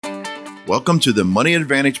Welcome to the Money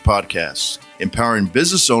Advantage Podcast, empowering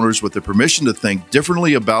business owners with the permission to think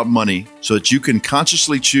differently about money so that you can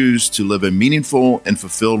consciously choose to live a meaningful and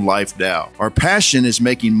fulfilled life now. Our passion is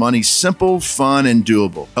making money simple, fun, and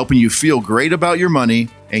doable, helping you feel great about your money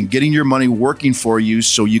and getting your money working for you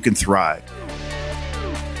so you can thrive.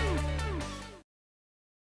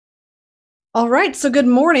 All right. So good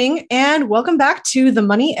morning and welcome back to the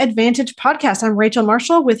Money Advantage Podcast. I'm Rachel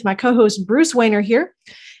Marshall with my co-host Bruce Wehner here.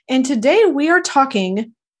 And today we are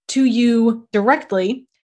talking to you directly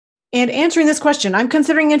and answering this question. I'm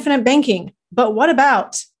considering infinite banking, but what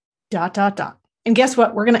about ... And guess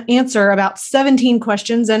what? We're going to answer about 17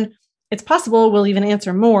 questions, and it's possible we'll even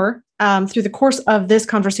answer more through the course of this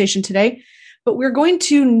conversation today. But we're going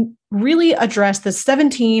to really address the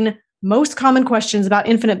 17 most common questions about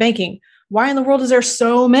infinite banking. Why in the world is there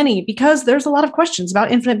so many? Because there's a lot of questions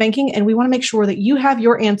about infinite banking, and we want to make sure that you have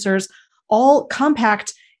your answers all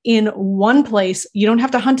compact in one place. You don't have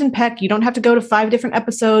to hunt and peck. You don't have to go to 5 different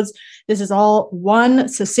episodes. This is all one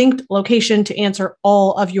succinct location to answer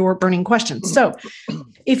all of your burning questions. So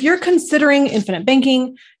if you're considering infinite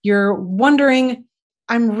banking, you're wondering,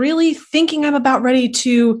 I'm really thinking I'm about ready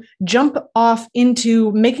to jump off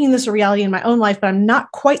into making this a reality in my own life, but I'm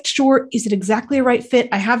not quite sure, is it exactly a right fit?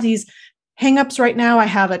 I have these hangups right now. I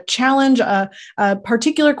have a challenge, a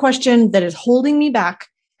particular question that is holding me back.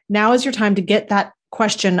 Now is your time to get that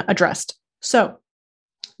question addressed. So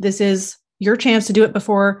this is your chance to do it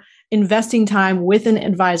before investing time with an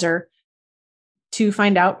advisor to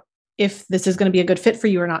find out if this is going to be a good fit for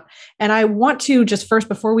you or not. And I want to just first,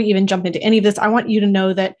 before we even jump into any of this, I want you to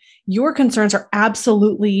know that your concerns are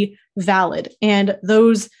absolutely valid. And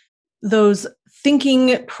those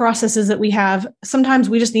thinking processes that we have, sometimes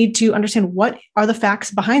we just need to understand what are the facts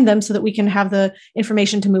behind them so that we can have the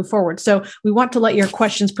information to move forward. So we want to let your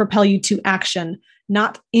questions propel you to action,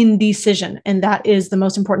 not indecision. And that is the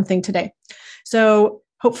most important thing today. So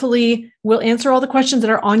hopefully we'll answer all the questions that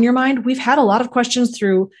are on your mind. We've had a lot of questions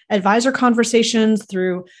through advisor conversations,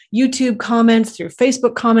 through YouTube comments, through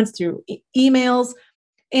Facebook comments, through emails.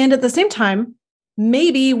 And at the same time,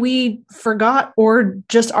 maybe we forgot or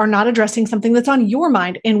just are not addressing something that's on your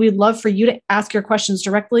mind, and we'd love for you to ask your questions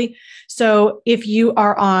directly. So if you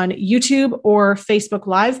are on YouTube or Facebook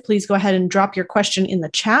Live, please go ahead and drop your question in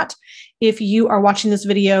the chat. If you are watching this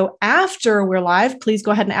video after we're live, please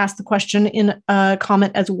go ahead and ask the question in a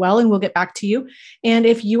comment as well, and we'll get back to you. And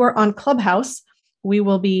if you are on Clubhouse, we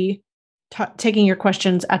will be taking your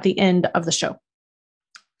questions at the end of the show.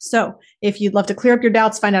 So if you'd love to clear up your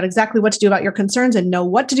doubts, find out exactly what to do about your concerns, and know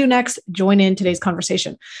what to do next, join in today's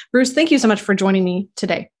conversation. Bruce, thank you so much for joining me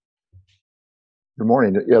today. Good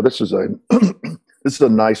morning. Yeah, this is a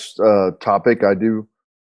nice topic. I do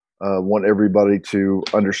want everybody to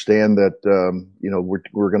understand that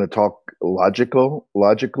we're going to talk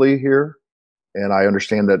logically here, and I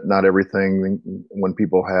understand that not everything, when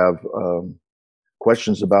people have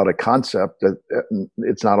questions about a concept, that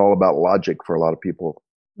it's not all about logic for a lot of people.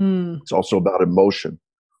 It's also about emotion.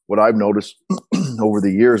 What I've noticed over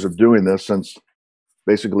the years of doing this, since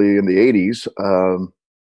basically in the 80s,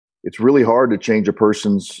 it's really hard to change a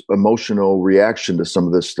person's emotional reaction to some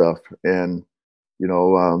of this stuff. And,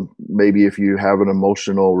 maybe if you have an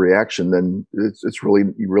emotional reaction, then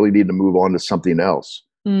you really need to move on to something else.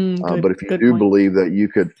 But if you do believe that you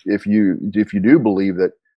could, if you do believe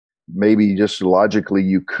that maybe just logically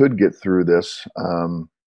you could get through this,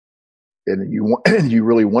 and you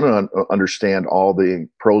really want to understand all the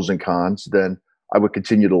pros and cons, then I would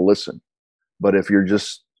continue to listen. But if you're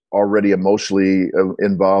just already emotionally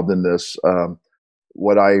involved in this,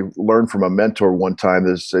 what I learned from a mentor one time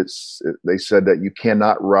is they said that you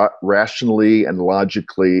cannot rationally and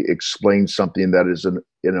logically explain something that is an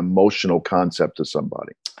emotional concept to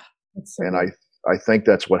somebody. And I think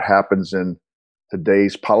that's what happens in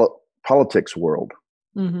today's politics world.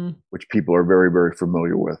 Which people are very, very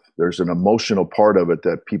familiar with. There's an emotional part of it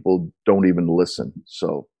that people don't even listen.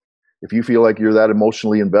 So if you feel like you're that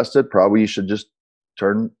emotionally invested, probably you should just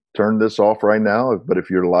turn this off right now. But if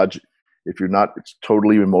you're not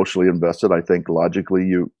totally emotionally invested, I think logically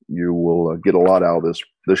you will get a lot out of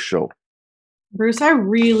this show. Bruce, I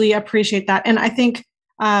really appreciate that. And I think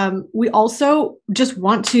we also just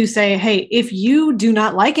want to say, hey, if you do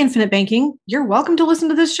not like infinite banking, you're welcome to listen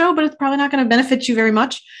to this show, but it's probably not going to benefit you very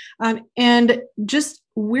much. And just,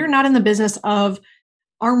 we're not in the business of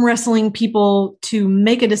arm wrestling people to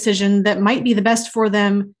make a decision that might be the best for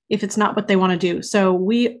them if it's not what they want to do. So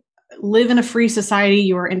we live in a free society.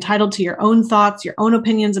 You are entitled to your own thoughts, your own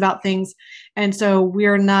opinions about things. And so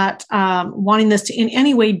we're not wanting this to in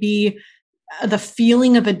any way be the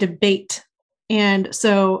feeling of a debate And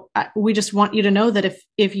so we just want you to know that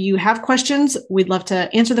if you have questions, we'd love to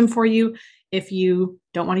answer them for you. If you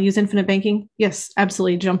don't want to use infinite banking, yes,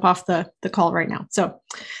 absolutely jump off the call right now. So,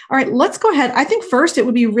 all right, let's go ahead. I think first it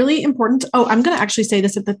would be really important. Oh, I'm going to actually say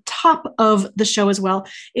this at the top of the show as well.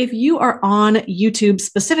 If you are on YouTube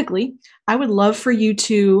specifically, I would love for you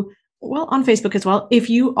to, well, on Facebook as well. If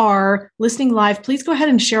you are listening live, please go ahead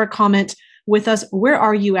and share a comment with us. Where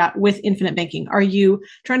are you at with infinite banking? Are you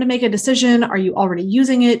trying to make a decision? Are you already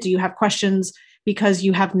using it? Do you have questions because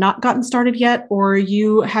you have not gotten started yet, or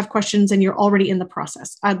you have questions and you're already in the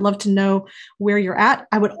process? I'd love to know where you're at.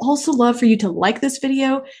 I would also love for you to like this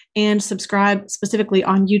video and subscribe specifically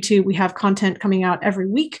on YouTube. We have content coming out every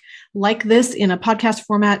week like this in a podcast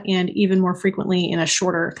format and even more frequently in a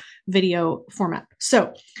shorter video format.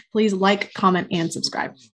 So please like, comment, and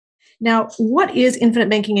subscribe. Now, what is infinite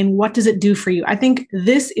banking and what does it do for you? I think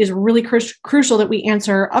this is really crucial that we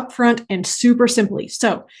answer upfront and super simply.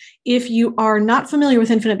 So if you are not familiar with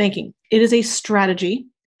infinite banking, it is a strategy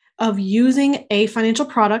of using a financial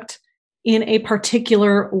product in a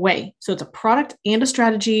particular way. So it's a product and a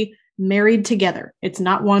strategy married together. It's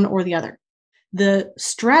not one or the other. The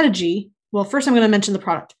strategy, well, first I'm going to mention the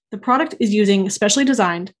product. The product is using specially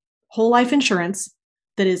designed whole life insurance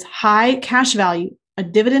that is high cash value, a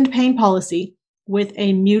dividend paying policy with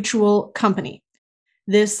a mutual company.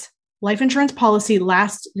 This life insurance policy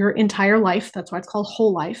lasts your entire life. That's why it's called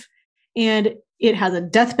whole life. And it has a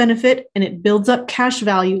death benefit and it builds up cash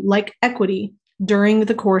value like equity during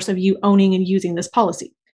the course of you owning and using this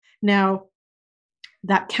policy. Now,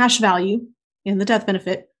 that cash value and the death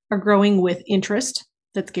benefit are growing with interest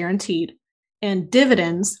that's guaranteed and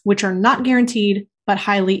dividends, which are not guaranteed, but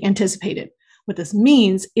highly anticipated. What this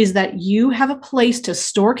means is that you have a place to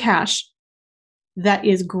store cash that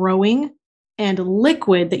is growing and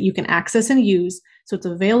liquid that you can access and use. So it's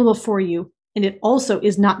available for you. And it also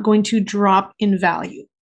is not going to drop in value.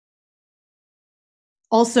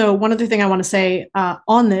 Also, one other thing I want to say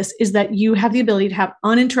on this is that you have the ability to have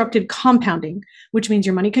uninterrupted compounding, which means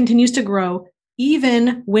your money continues to grow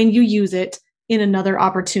even when you use it in another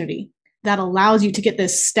opportunity. That allows you to get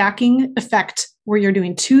this stacking effect where you're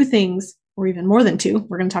doing two things, or even more than two,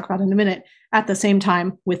 we're going to talk about in a minute, at the same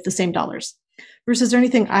time with the same dollars. Bruce, is there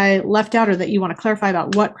anything I left out or that you want to clarify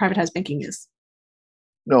about what privatized banking is?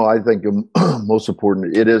 No, I think most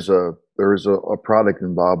important, there is a product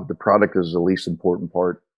involved, but the product is the least important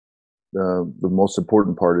part. The most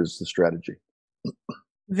important part is the strategy.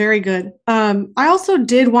 Very good. I also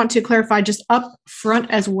did want to clarify just up front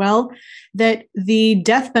as well that the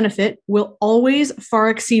death benefit will always far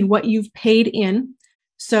exceed what you've paid in.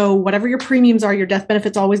 So whatever your premiums are, your death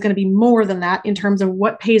benefit's always going to be more than that in terms of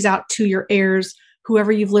what pays out to your heirs,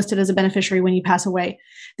 whoever you've listed as a beneficiary when you pass away.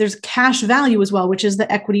 There's cash value as well, which is the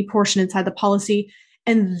equity portion inside the policy.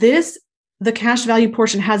 And the cash value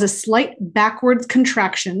portion has a slight backwards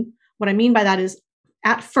contraction. What I mean by that is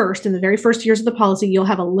at first, in the very first years of the policy, you'll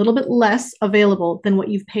have a little bit less available than what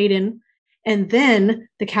you've paid in. And then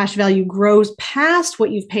the cash value grows past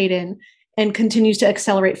what you've paid in and continues to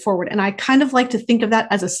accelerate forward. And I kind of like to think of that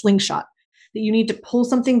as a slingshot, that you need to pull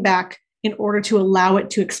something back in order to allow it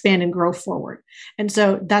to expand and grow forward. And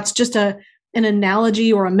so that's just an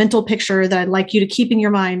analogy or a mental picture that I'd like you to keep in your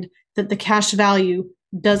mind, that the cash value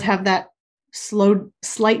does have that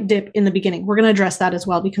slight dip in the beginning. We're going to address that as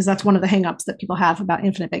well, because that's one of the hangups that people have about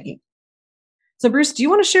infinite banking. So Bruce, do you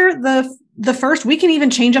want to share the first? We can even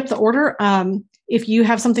change up the order if you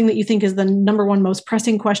have something that you think is the number one most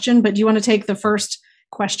pressing question, but do you want to take the first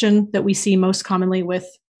question that we see most commonly with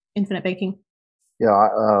infinite banking? Yeah,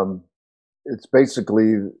 it's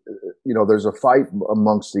basically, there's a fight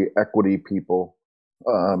amongst the equity people,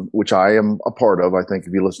 which I am a part of. I think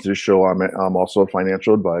if you listen to the show, I'm also a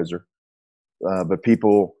financial advisor. But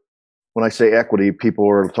people, when I say equity, people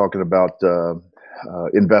are talking about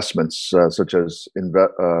investments such as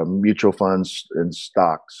mutual funds and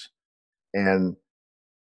stocks. And,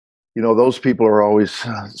 those people are always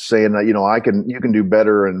saying that, you can do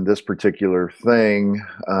better in this particular thing.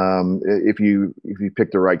 If you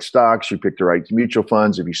pick the right stocks, you pick the right mutual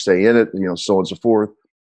funds, if you stay in it, so on and so forth.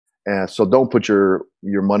 And so don't put your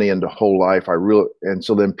money into whole life. And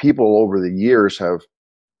so then people over the years have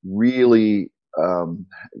really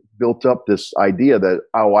built up this idea that,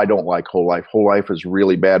 I don't like whole life. Whole life is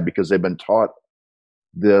really bad, because they've been taught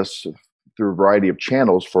this through a variety of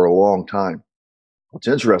channels for a long time. What's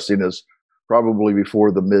interesting is probably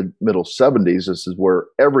before the middle 70s, this is where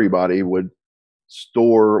everybody would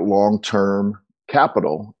store long-term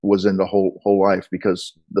capital, was in the whole life,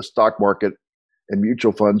 because the stock market and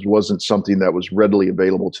mutual funds wasn't something that was readily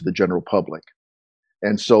available to the general public.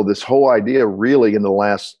 And so this whole idea really in the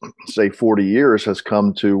last, say, 40 years has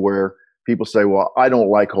come to where people say, well, I don't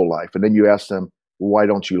like whole life. And then you ask them, why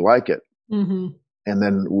don't you like it? Mm-hmm. And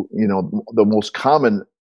then, the most common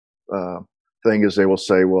thing is they will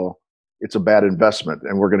say, well, it's a bad investment.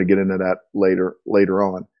 And we're going to get into that later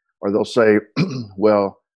on. Or they'll say,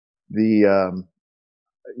 well, I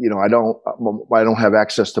don't have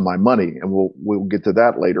access to my money. And we'll get to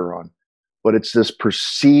that later on. But it's this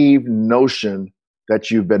perceived notion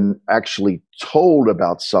that you've been actually told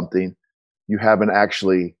about something. You haven't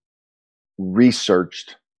actually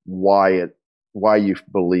researched why you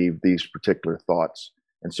believe these particular thoughts.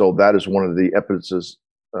 And so that is one of the evidences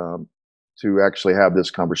to actually have this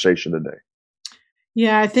conversation today.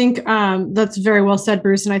 Yeah, I think that's very well said,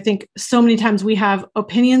 Bruce. And I think so many times we have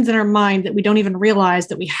opinions in our mind that we don't even realize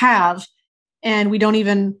that we have. And we don't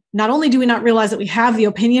even, not only do we not realize that we have the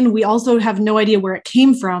opinion, we also have no idea where it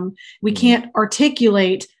came from. We can't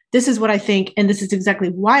articulate, this is what I think, and this is exactly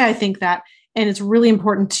why I think that. And it's really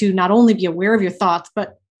important to not only be aware of your thoughts,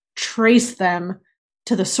 but trace them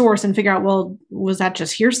to the source and figure out, well, was that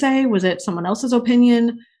just hearsay? Was it someone else's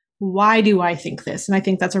opinion? Why do I think this? And I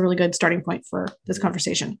think that's a really good starting point for this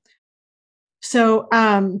conversation. So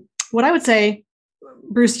what I would say,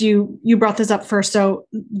 Bruce, you brought this up first. So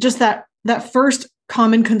just that first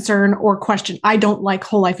common concern or question, I don't like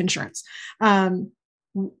whole life insurance.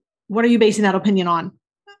 What are you basing that opinion on?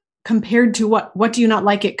 Compared to what? What do you not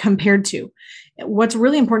like it compared to? What's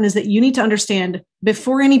really important is that you need to understand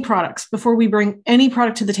before we bring any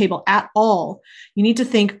product to the table at all, you need to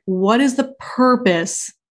think, what is the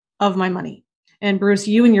purpose of my money? And Bruce,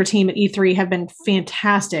 you and your team at E3 have been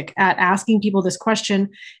fantastic at asking people this question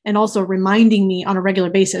and also reminding me on a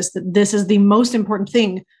regular basis that this is the most important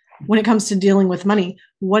thing when it comes to dealing with money.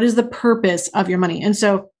 What is the purpose of your money? And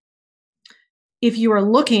so if you are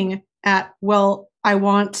looking at, well, I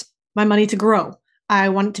want my money to grow. I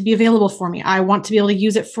want it to be available for me. I want to be able to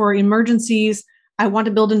use it for emergencies. I want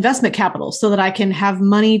to build investment capital so that I can have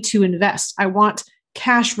money to invest. I want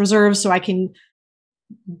cash reserves so I can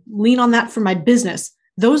lean on that for my business.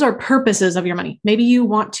 Those are purposes of your money. Maybe you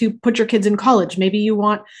want to put your kids in college. Maybe you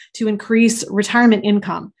want to increase retirement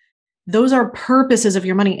income. Those are purposes of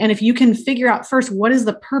your money. And if you can figure out first, what is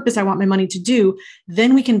the purpose I want my money to do,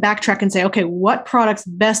 then we can backtrack and say, okay, what products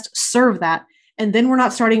best serve that? And then we're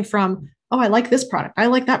not starting from, oh, I like this product. I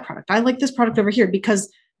like that product. I like this product over here.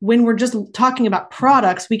 Because when we're just talking about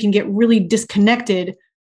products, we can get really disconnected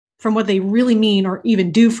from what they really mean or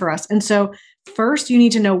even do for us. And so first, you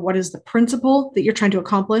need to know what is the principle that you're trying to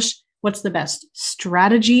accomplish, what's the best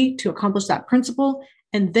strategy to accomplish that principle,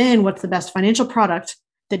 and then what's the best financial product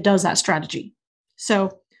that does that strategy.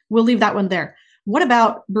 So we'll leave that one there. What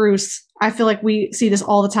about, Bruce? I feel like we see this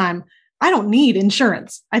all the time. I don't need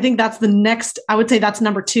insurance. I think that's the next, I would say that's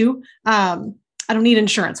number two. I don't need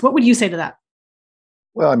insurance. What would you say to that?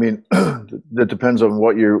 Well, I mean, that depends on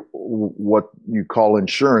what you call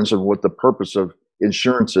insurance and what the purpose of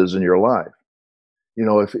insurance is in your life.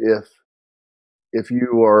 If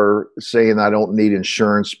you are saying I don't need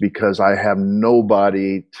insurance because I have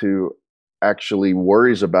nobody to actually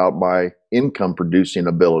worries about my income producing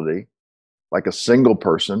ability, like a single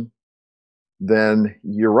person, then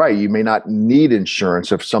you're right. You may not need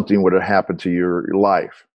insurance if something would have happened to your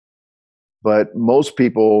life. But most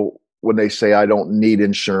people, when they say I don't need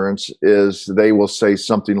insurance, is they will say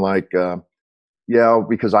something like, yeah,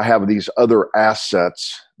 because I have these other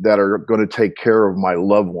assets that are going to take care of my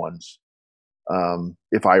loved ones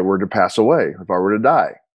if I were to pass away, if I were to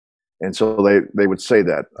die. And so they would say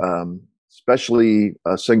that, especially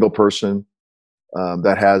a single person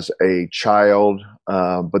that has a child,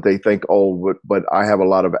 but they think, oh, but I have a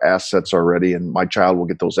lot of assets already and my child will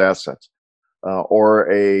get those assets.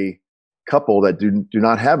 Or a couple that do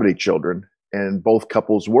not have any children and both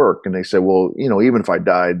couples work. And they say, well, even if I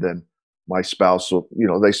died, then my spouse will,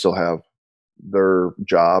 they still have their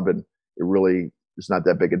job and it really is not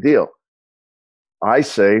that big a deal. I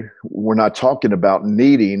say we're not talking about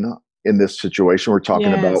needing in this situation. We're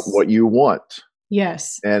talking about what you want.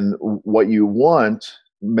 Yes. And what you want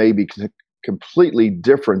may be completely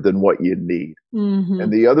different than what you need. Mm-hmm.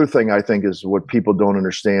 And the other thing I think is what people don't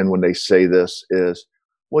understand when they say this is,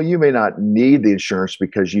 well, you may not need the insurance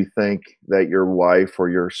because you think that your wife or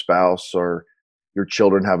your spouse or your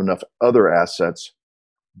children have enough other assets,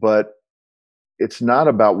 but it's not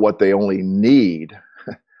about what they only need.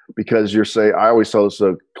 Because I always tell this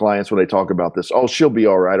to clients when they talk about this, oh, she'll be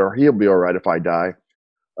all right, or he'll be all right if I die.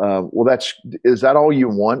 Well, is that all you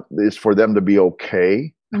want, is for them to be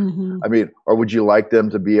okay? Mm-hmm. I mean, or would you like them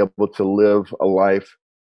to be able to live a life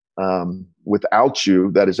without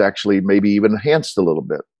you that is actually maybe even enhanced a little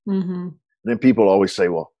bit. Mm-hmm. And then people always say,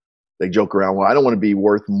 well, they joke around, well, I don't want to be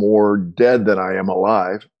worth more dead than I am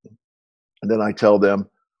alive. And then I tell them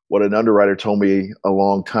what an underwriter told me a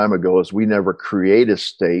long time ago is we never create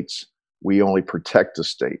estates. We only protect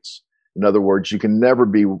estates. In other words, you can never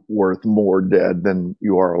be worth more dead than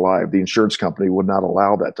you are alive. The insurance company would not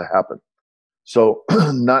allow that to happen. So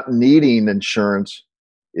not needing insurance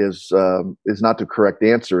is not the correct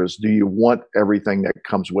answer. Is do you want everything that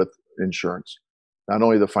comes with insurance? Not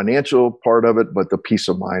only the financial part of it, but the peace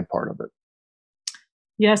of mind part of it.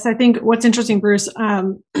 Yes, I think what's interesting, Bruce,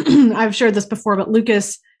 I've shared this before, but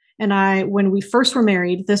Lucas and I, when we first were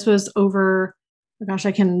married, this was over, oh gosh,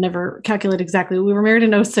 I can never calculate exactly. We were married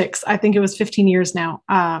in 2006. I think it was 15 years now.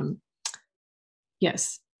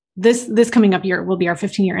 Yes, this coming up year will be our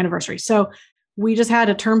 15-year anniversary. So we just had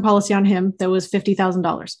a term policy on him that was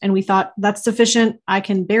 $50,000. And we thought that's sufficient. I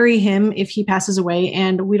can bury him if he passes away,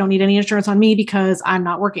 and we don't need any insurance on me because I'm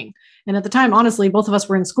not working. And at the time, honestly, both of us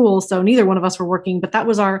were in school, so neither one of us were working, but that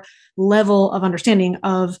was our level of understanding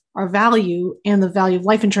of our value and the value of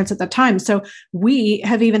life insurance at that time. So we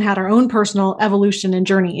have even had our own personal evolution and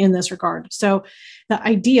journey in this regard. So the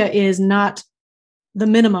idea is not the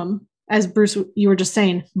minimum, as Bruce, you were just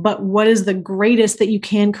saying, but what is the greatest that you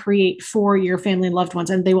can create for your family and loved ones?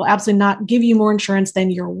 And they will absolutely not give you more insurance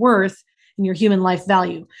than you're worth and your human life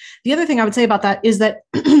value. The other thing I would say about that is that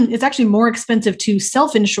it's actually more expensive to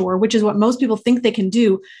self-insure, which is what most people think they can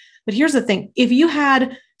do. But here's the thing. If you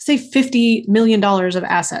had, say, $50 million of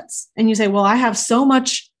assets, and you say, well, I have so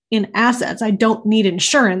much in assets, I don't need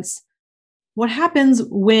insurance. What happens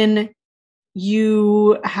when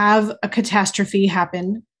you have a catastrophe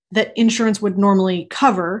happen that insurance would normally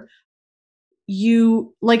cover?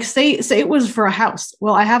 You, like, say it was for a house.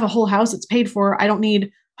 Well, I have a whole house, it's paid for, I don't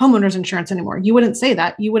need homeowners insurance anymore. You wouldn't say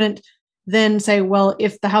that. You wouldn't then say, well,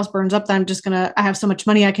 if the house burns up, then I have so much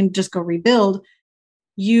money, I can just go rebuild.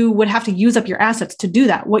 You would have to use up your assets to do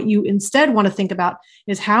that. What you instead want to think about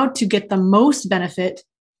is how to get the most benefit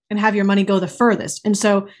and have your money go the furthest. And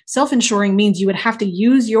so self-insuring means you would have to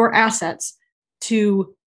use your assets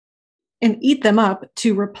and eat them up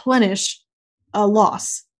to replenish a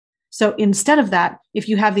loss. So instead of that, if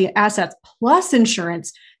you have the assets plus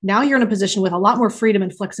insurance, now you're in a position with a lot more freedom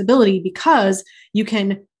and flexibility because you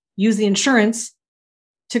can use the insurance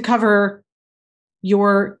to cover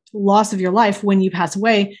your loss of your life when you pass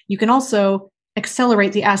away. You can also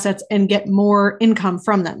accelerate the assets and get more income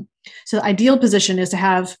from them. So the ideal position is to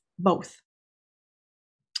have both.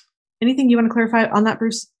 Anything you want to clarify on that,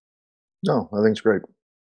 Bruce? No, I think it's great.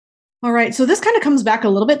 All right. So this kind of comes back a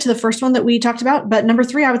little bit to the first one that we talked about. But number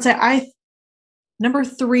three, I would say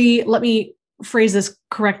let me phrase this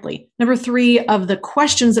correctly. Number three of the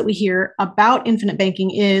questions that we hear about infinite banking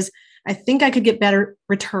is, I think I could get better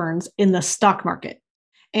returns in the stock market.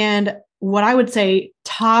 And what I would say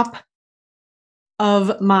top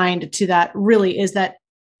of mind to that really is that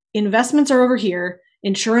investments are over here,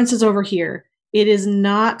 insurance is over here. It is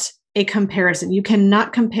not a comparison. You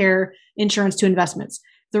cannot compare insurance to investments.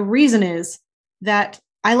 The reason is that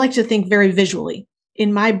I like to think very visually.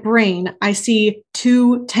 In my brain, I see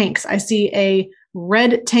two tanks. I see a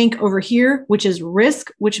red tank over here, which is risk,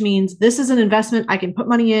 which means this is an investment. I can put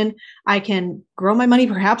money in. I can grow my money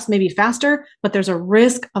perhaps maybe faster, but there's a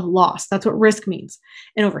risk of loss. That's what risk means.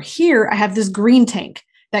 And over here, I have this green tank.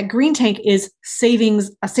 That green tank is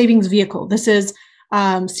a savings vehicle. This is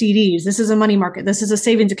CDs. This is a money market. This is a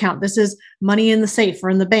savings account. This is money in the safe or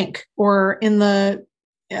in the bank or in the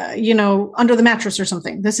under the mattress or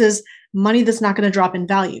something. This is money that's not going to drop in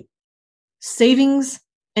value. Savings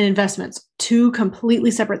and investments, two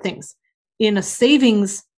completely separate things. In a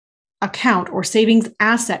savings account or savings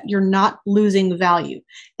asset, you're not losing value.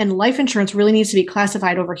 And life insurance really needs to be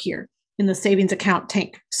classified over here in the savings account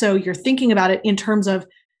tank. So you're thinking about it in terms of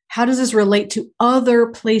how does this relate to other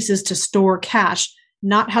places to store cash,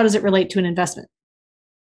 not how does it relate to an investment.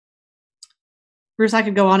 Bruce, I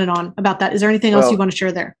could go on and on about that. Is there anything else you want to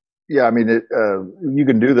share there? Yeah, I mean, you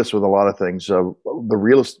can do this with a lot of things.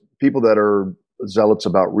 People that are zealots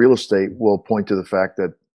about real estate will point to the fact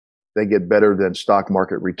that they get better than stock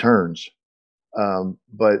market returns.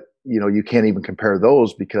 But you can't even compare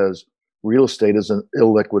those because real estate is an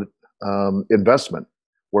illiquid investment,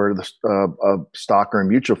 where a stock or a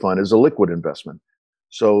mutual fund is a liquid investment.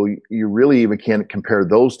 So you really even can't compare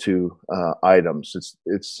those two items.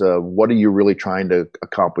 It's what are you really trying to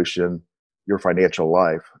accomplish in your financial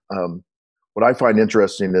life? What I find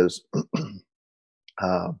interesting is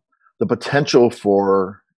the potential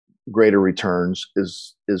for greater returns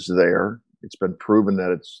is there. It's been proven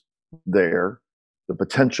that it's there. the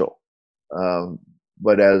potential.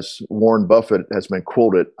 But as Warren Buffett has been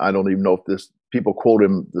quoted, I don't even know if this people quote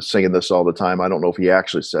him saying this all the time. I don't know if he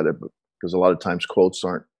actually said it, because a lot of times quotes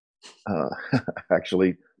aren't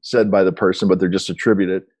actually said by the person, but they're just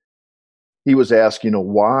attributed. He was asked,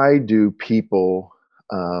 why do people,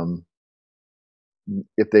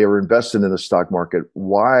 if they are invested in the stock market,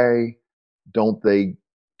 why don't they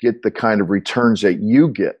get the kind of returns that you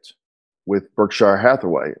get with Berkshire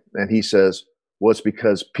Hathaway? And he says, well, it's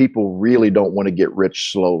because people really don't want to get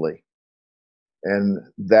rich slowly. And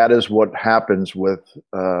that is what happens with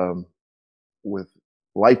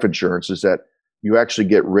life insurance, is that you actually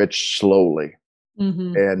get rich slowly.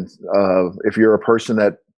 Mm-hmm. And if you're a person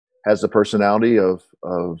that has the personality of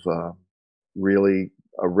really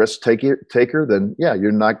a risk taker, then yeah,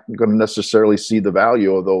 you're not going to necessarily see the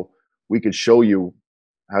value, although we could show you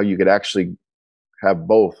how you could actually have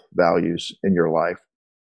both values in your life,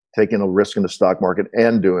 taking a risk in the stock market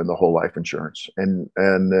and doing the whole life insurance. And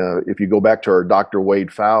if you go back to our Dr. Wade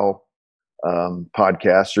Pfau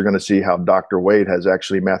podcast, you're going to see how Dr. Wade has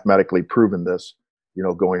actually mathematically proven this,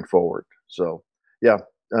 going forward. So yeah,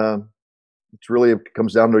 it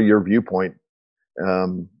comes down to your viewpoint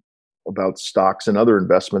about stocks and other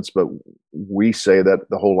investments. But we say that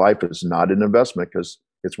the whole life is not an investment because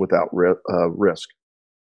it's without risk.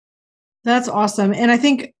 That's awesome. And I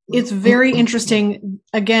think it's very interesting.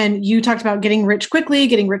 Again, you talked about getting rich quickly,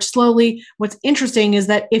 getting rich slowly. What's interesting is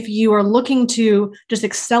that if you are looking to just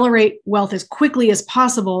accelerate wealth as quickly as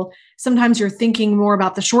possible, sometimes you're thinking more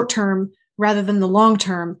about the short term rather than the long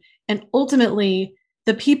term. And ultimately,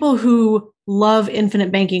 the people who love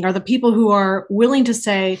infinite banking are the people who are willing to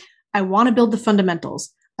say, I want to build the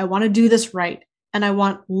fundamentals. I want to do this right. And I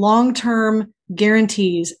want long-term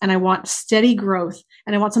guarantees, and I want steady growth,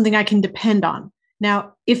 and I want something I can depend on.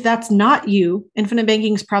 Now, if that's not you, infinite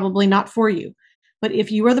banking is probably not for you. But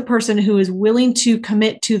if you are the person who is willing to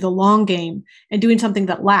commit to the long game and doing something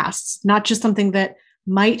that lasts, not just something that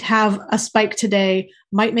might have a spike today,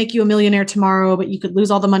 might make you a millionaire tomorrow, but you could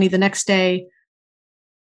lose all the money the next day,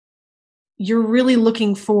 you're really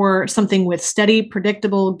looking for something with steady,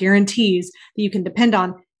 predictable guarantees that you can depend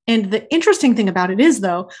on. And the interesting thing about it is,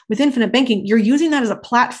 though, with infinite banking, you're using that as a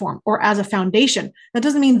platform or as a foundation. That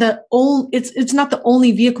doesn't mean it's not the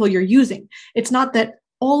only vehicle you're using. It's not that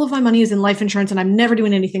all of my money is in life insurance and I'm never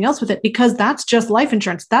doing anything else with it, because that's just life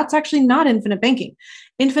insurance. That's actually not infinite banking.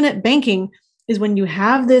 Infinite banking is when you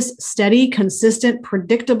have this steady, consistent,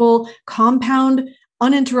 predictable, compound,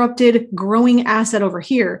 uninterrupted, growing asset over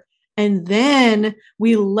here. And then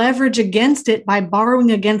we leverage against it by borrowing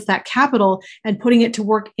against that capital and putting it to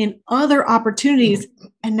work in other opportunities.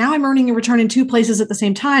 And now I'm earning a return in two places at the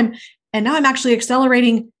same time. And now I'm actually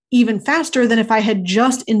accelerating even faster than if I had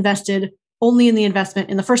just invested only in the investment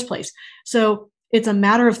in the first place. So it's a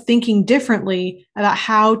matter of thinking differently about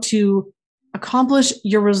how to accomplish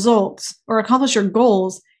your results or accomplish your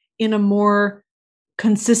goals in a more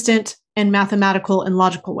consistent and mathematical and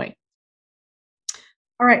logical way.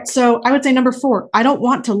 All right. So I would say number 4, I don't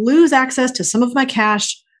want to lose access to some of my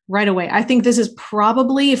cash right away. I think this is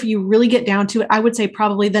probably, if you really get down to it, I would say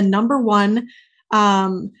probably the number one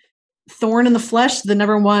thorn in the flesh, the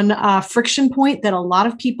number one friction point that a lot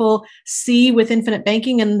of people see with infinite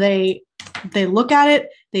banking. And they look at it,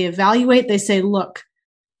 they evaluate, they say, look,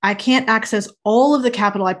 I can't access all of the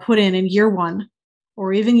capital I put in year 1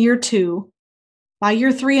 or even year 2. By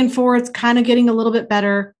year 3 and 4, it's kind of getting a little bit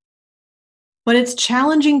better. But it's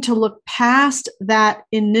challenging to look past that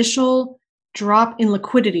initial drop in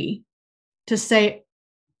liquidity to say,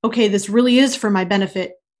 okay, this really is for my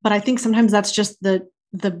benefit. But I think sometimes that's just the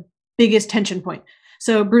biggest tension point.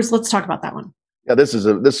 So Bruce, let's talk about that one. Yeah,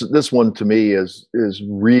 this one to me is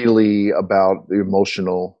really about the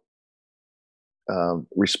emotional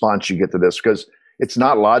response you get to this, because it's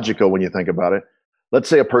not logical when you think about it. Let's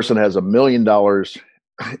say a person has $1 million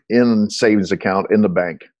in savings account in the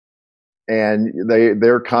bank, and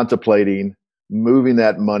they're contemplating moving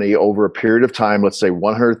that money over a period of time, let's say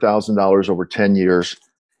 $100,000 over 10 years,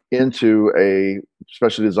 into a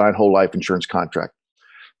specially designed whole life insurance contract.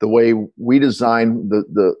 The way we design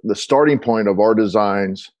the starting point of our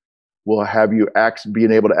designs will have you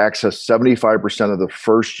being able to access 75% of the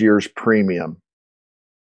first year's premium.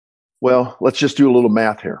 Well, let's just do a little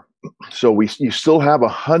math here. So you still have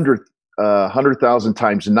 100,000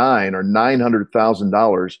 times 9, or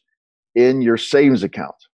 $900,000 in your savings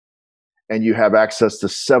account, and you have access to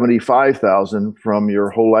 75,000 from your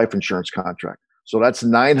whole life insurance contract. So that's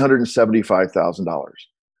 $975,000.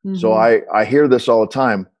 Mm-hmm. So I hear this all the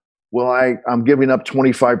time. Well, I'm giving up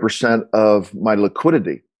 25% of my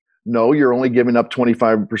liquidity. No, you're only giving up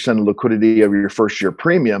 25% of liquidity of your first year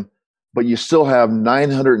premium, but you still have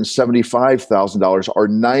 $975,000 or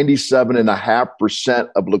 97.5%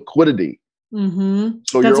 of liquidity. Mm-hmm.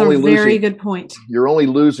 So that's you're only a very losing, good point. You're only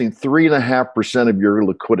losing 3.5% of your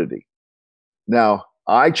liquidity. Now,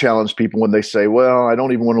 I challenge people when they say, well, I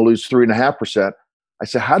don't even want to lose 3.5%. I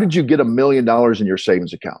say, how did you get $1 million in your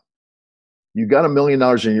savings account? You got $1 million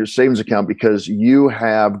in your savings account because you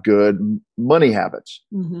have good money habits.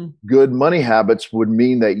 Mm-hmm. Good money habits would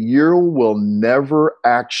mean that you will never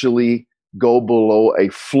actually go below a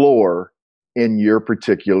floor in your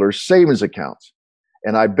particular savings accounts.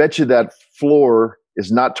 And I bet you that floor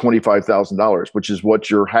is not $25,000, which is what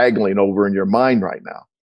you're haggling over in your mind right now,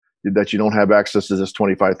 that you don't have access to this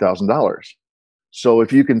 $25,000. So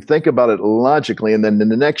if you can think about it logically, and then in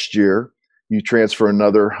the next year, you transfer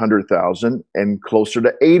another 100,000 and closer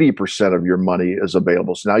to 80% of your money is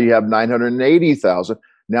available. So now you have 980,000.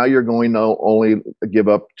 Now you're going to only give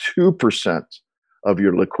up 2% of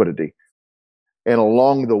your liquidity. And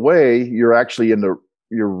along the way, you're actually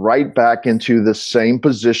you're right back into the same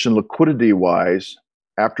position liquidity wise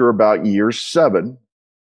after about year 7.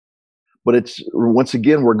 But it's once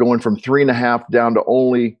again, we're going from 3.5 down to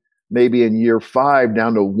only maybe in year 5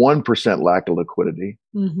 down to 1% lack of liquidity,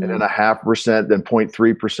 Mm-hmm. and then 0.5%, then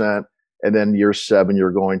 0.3%. And then year 7,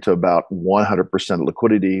 you're going to about 100%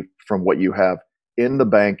 liquidity from what you have in the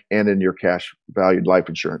bank and in your cash valued life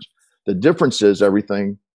insurance. The difference is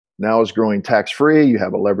everything now is growing tax-free. You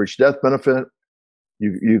have a leveraged death benefit.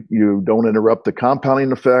 You don't interrupt the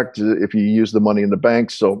compounding effect if you use the money in the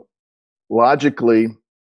bank. So logically,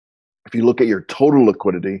 if you look at your total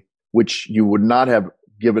liquidity, which you would not have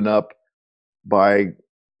given up by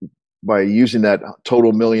using that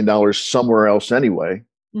total $1 million somewhere else anyway,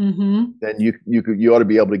 Mm-hmm. then you ought to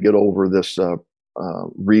be able to get over this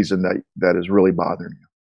reason that is really bothering you.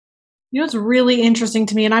 You know, it's really interesting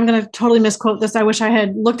to me, and I'm going to totally misquote this. I wish I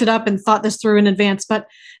had looked it up and thought this through in advance, but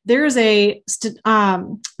there's a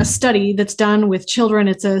study that's done with children.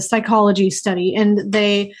 It's a psychology study, and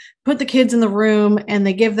they put the kids in the room and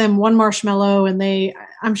they give them one marshmallow, and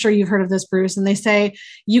I'm sure you've heard of this, Bruce, and they say,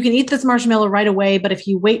 you can eat this marshmallow right away, but if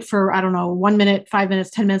you wait for, I don't know, 1 minute, 5 minutes,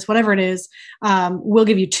 10 minutes, whatever it is, we'll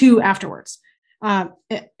give you 2 afterwards. I'm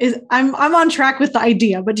on track with the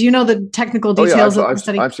idea, but do you know the technical details of the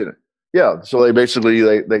study? I've seen it. Yeah. So they basically,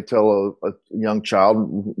 they tell a young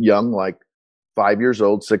child, like 5 years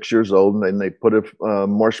old, 6 years old, and then they put a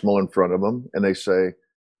marshmallow in front of them and they say,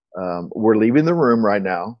 we're leaving the room right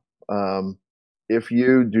now. If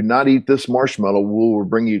you do not eat this marshmallow, we'll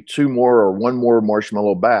bring you 2 more or 1 more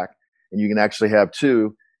marshmallow back. And you can actually have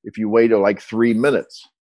 2 if you wait like 3 minutes.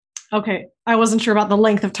 Okay. I wasn't sure about the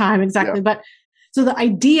length of time exactly, but so the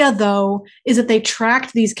idea though, is that they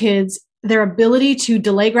tracked these kids, their ability to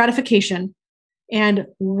delay gratification and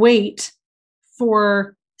wait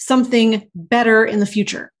for something better in the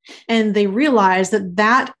future. And they realized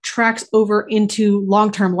that tracks over into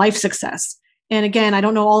long-term life success. And again, I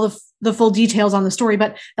don't know all the full details on the story,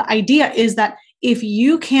 but the idea is that if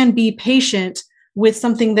you can be patient with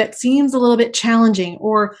something that seems a little bit challenging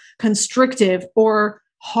or constrictive or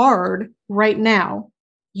hard right now,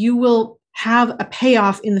 you will have a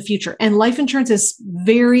payoff in the future. And life insurance is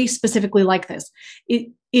very specifically like this.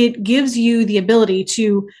 It gives you the ability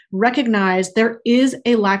to recognize there is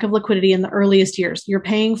a lack of liquidity in the earliest years. You're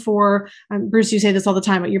paying for, Bruce, you say this all the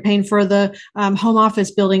time, but you're paying for the home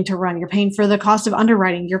office building to run. You're paying for the cost of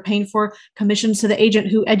underwriting. You're paying for commissions to the agent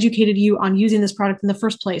who educated you on using this product in the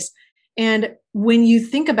first place. And when you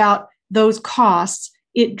think about those costs,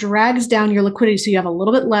 it drags down your liquidity so you have a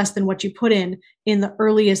little bit less than what you put in the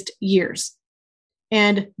earliest years.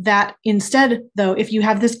 And that instead, though, if you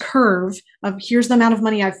have this curve of here's the amount of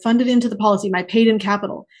money I've funded into the policy, my paid in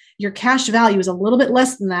capital, your cash value is a little bit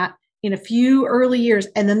less than that in a few early years.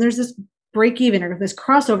 And then there's this break even or this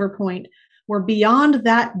crossover point where beyond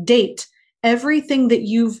that date, everything that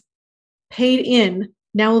you've paid in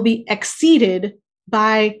now will be exceeded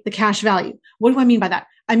by the cash value. What do I mean by that?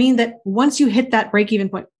 I mean that once you hit that break even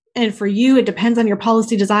point, and for you, it depends on your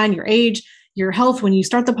policy design, your age, your health when you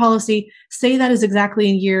start the policy, say that is exactly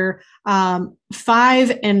in year 5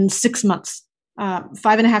 and 6 months,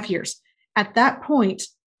 5.5 years. At that point,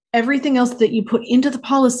 everything else that you put into the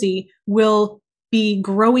policy will be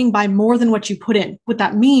growing by more than what you put in. What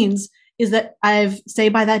that means is that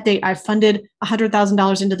by that date, I've funded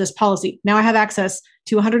 $100,000 into this policy. Now I have access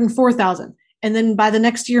to $104,000. And then by the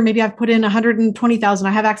next year, maybe I've put in $120,000.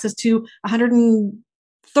 I have access to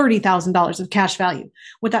 $130,000 of cash value.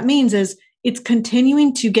 What that means is it's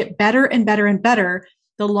continuing to get better and better and better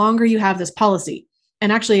the longer you have this policy.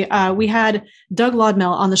 And actually, we had Doug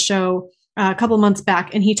Lodmell on the show a couple months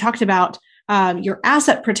back, and he talked about your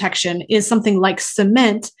asset protection is something like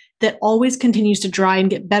cement that always continues to dry and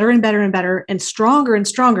get better and better and better and stronger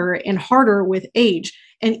and harder with age.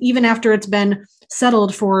 And even after it's been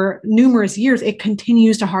settled for numerous years, it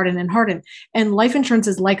continues to harden and harden. And life insurance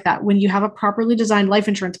is like that. When you have a properly designed life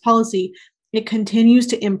insurance policy, it continues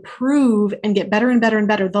to improve and get better and better and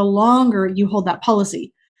better the longer you hold that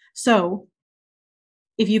policy. So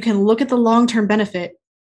if you can look at the long-term benefit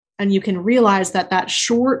and you can realize that that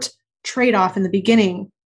short trade-off in the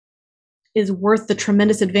beginning is worth the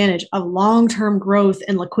tremendous advantage of long-term growth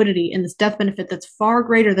and liquidity in this death benefit that's far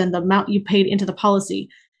greater than the amount you paid into the policy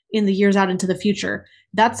in the years out into the future.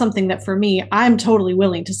 That's something that for me, I'm totally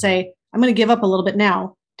willing to say, I'm going to give up a little bit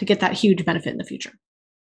now to get that huge benefit in the future.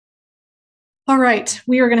 All right,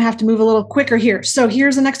 we are going to have to move a little quicker here. So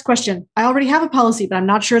here's the next question. I already have a policy, but I'm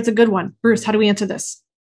not sure it's a good one. Bruce, how do we answer this?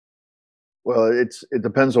 Well, it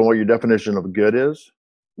depends on what your definition of good is.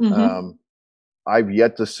 Mm-hmm. I've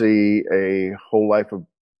yet to see a whole life of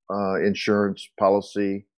insurance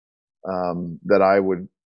policy that I would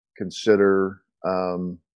consider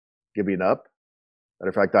giving up. Matter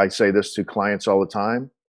of fact, I say this to clients all the time.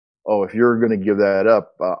 Oh, if you're going to give that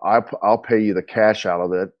up, I'll pay you the cash out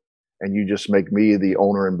of it, and you just make me the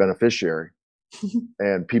owner and beneficiary.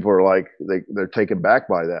 And people are like, they're taken back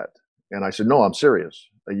by that. And I said, no, I'm serious.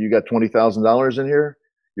 You got $20,000 in here.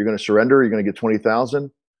 You're going to surrender. You're going to get 20,000.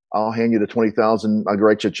 I'll hand you the 20,000. I'll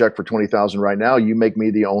write you a check for 20,000 right now. You make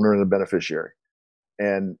me the owner and the beneficiary.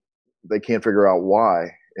 And they can't figure out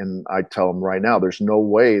why. And I tell them right now, there's no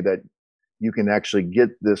way that you can actually get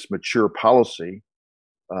this mature policy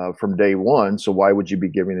from day one. So why would you be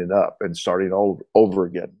giving it up and starting all over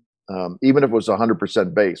again? Even if it was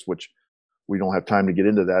 100% base, which we don't have time to get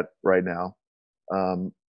into that right now.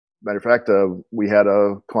 Matter of fact, we had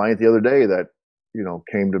a client the other day that,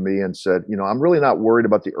 came to me and said, I'm really not worried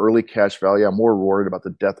about the early cash value. I'm more worried about the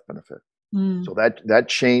death benefit. So that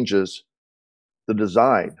changes the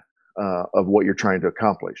design of what you're trying to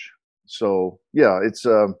accomplish. So yeah, it's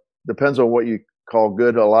depends on what you call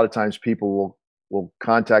good. A lot of times people will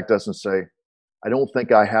contact us and say, I don't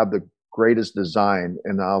think I have the greatest design.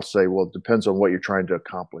 And I'll say, well, it depends on what you're trying to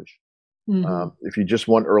accomplish. Mm-hmm. If you just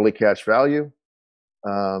want early cash value,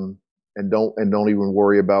 and don't even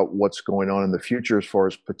worry about what's going on in the future as far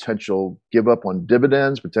as potential give up on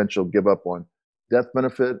dividends, potential give up on death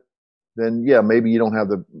benefit, then yeah, maybe you don't have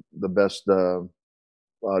the best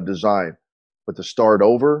design. But to start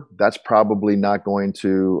over, that's probably not going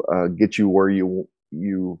to get you where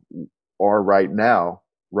you are right now,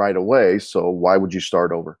 right away. So why would you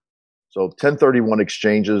start over? So 1031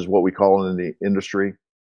 exchanges, what we call in the industry,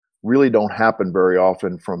 really don't happen very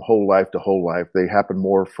often from whole life to whole life. They happen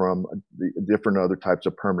more from the different other types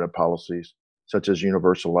of permanent policies, such as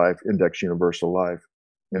universal life, index universal life,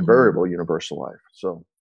 and variable universal life. So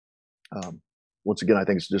once again, I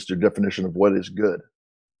think it's just a definition of what is good.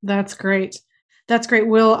 That's great. That's great.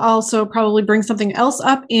 We'll also probably bring something else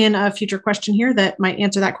up in a future question here that might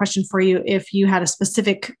answer that question for you if you had a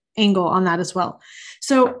specific angle on that as well.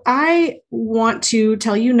 So I want to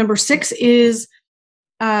tell you, number 6 is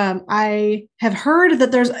I have heard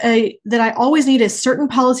that that I always need a certain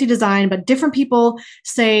policy design, but different people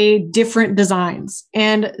say different designs.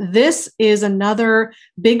 And this is another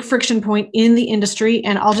big friction point in the industry.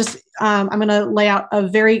 And I'll just, I'm going to lay out a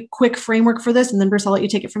very quick framework for this. And then Bruce, I'll let you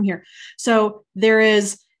take it from here. So there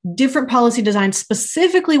is different policy designs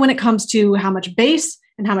specifically when it comes to how much base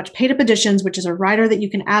and how much paid up additions, which is a rider that you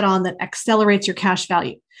can add on that accelerates your cash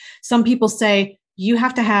value. Some people say you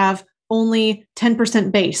have to have only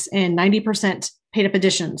 10% base and 90% paid up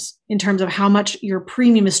additions in terms of how much your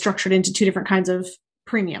premium is structured into two different kinds of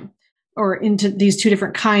premium or into these two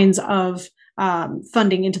different kinds of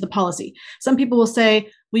funding into the policy. Some people will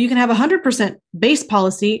say, well, you can have 100% base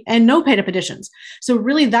policy and no paid up additions. So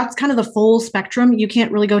really that's kind of the full spectrum. You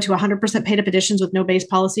can't really go to 100% paid up additions with no base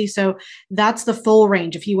policy. So that's the full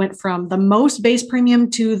range. If you went from the most base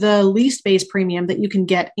premium to the least base premium that you can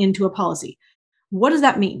get into a policy. What does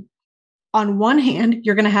that mean? On one hand,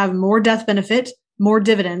 you're going to have more death benefit, more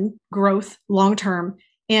dividend growth long-term,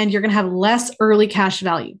 and you're going to have less early cash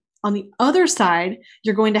value. On the other side,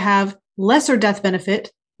 you're going to have lesser death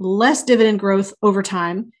benefit, less dividend growth over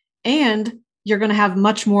time, and you're going to have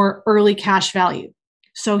much more early cash value.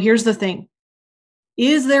 So here's the thing.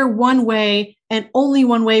 Is there one way and only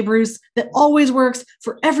one way, Bruce, that always works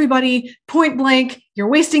for everybody, point blank? You're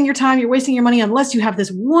wasting your time, you're wasting your money unless you have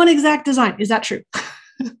this one exact design. Is that true?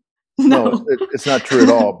 No, it's not true at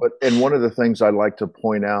all. And one of the things I like to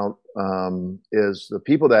point out is the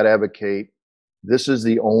people that advocate this is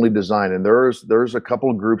the only design. And there's a couple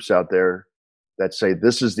of groups out there that say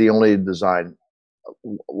this is the only design.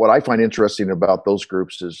 What I find interesting about those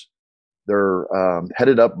groups is they're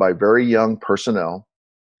headed up by very young personnel.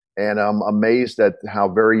 And I'm amazed at how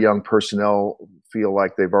very young personnel feel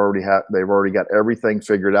like they've already got everything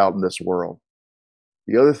figured out in this world.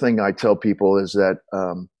 The other thing I tell people is that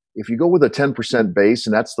if you go with a 10% base,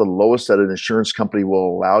 and that's the lowest that an insurance company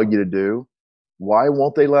will allow you to do, why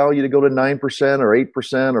won't they allow you to go to 9% or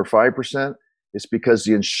 8% or 5%? It's because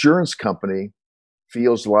the insurance company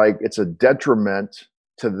feels like it's a detriment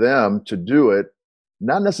to them to do it,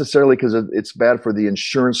 not necessarily because it's bad for the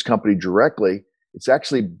insurance company directly. It's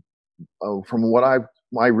actually, from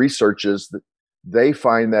my research is that they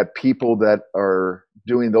find that people that are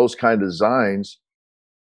doing those kind of designs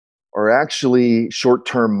are actually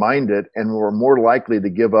short-term minded and are more likely to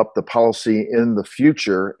give up the policy in the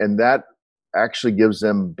future. And that actually gives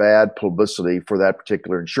them bad publicity for that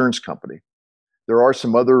particular insurance company. There are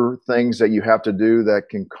some other things that you have to do that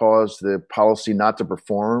can cause the policy not to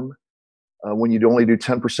perform. When you only do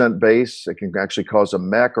 10% base, it can actually cause a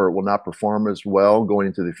MEC, or it will not perform as well going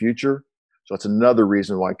into the future. So that's another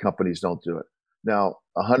reason why companies don't do it. Now,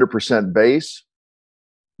 100% base,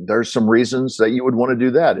 there's some reasons that you would want to do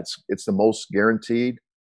that. It's the most guaranteed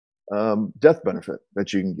death benefit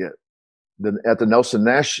that you can get. Then at the Nelson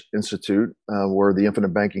Nash Institute, where the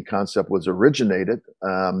infinite banking concept was originated,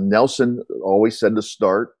 Nelson always said to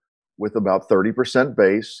start with about 30%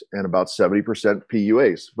 base and about 70%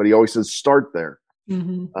 PUAs. But he always says start there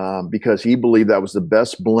because he believed that was the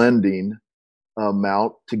best blending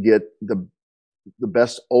amount to get the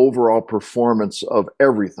best overall performance of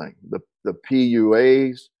everything. The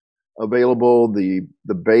PUAs available, the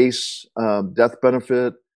base death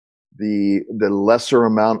benefit, the lesser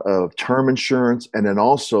amount of term insurance, and then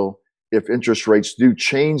also if interest rates do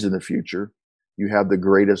change in the future, you have the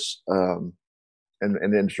greatest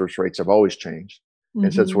and interest rates have always changed.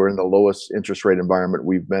 And since we're in the lowest interest rate environment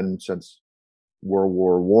we've been since World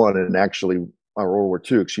War I, and actually or World War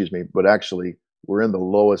II, excuse me, but actually we're in the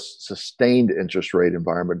lowest sustained interest rate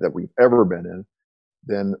environment that we've ever been in,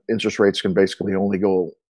 then interest rates can basically only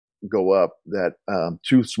go up. That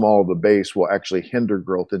too small of a base will actually hinder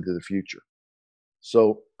growth into the future.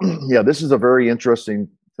 So yeah, this is a very interesting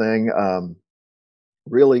thing.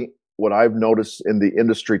 Really, what I've noticed in the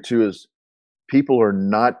industry too is people are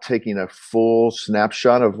not taking a full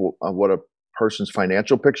snapshot of what a person's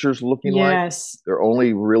financial picture is looking like. They're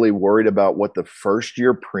only really worried about what the first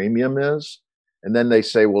year premium is. And then they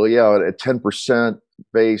say, well, yeah, at 10%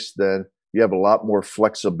 base, then you have a lot more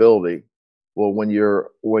flexibility. Well, when you're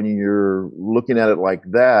looking at it like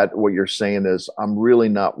that, what you're saying is, I'm really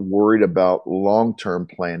not worried about long-term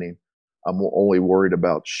planning. I'm only worried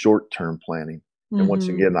about short-term planning. And once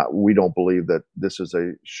again, we don't believe that this is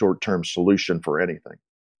a short-term solution for anything.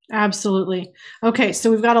 Absolutely. Okay,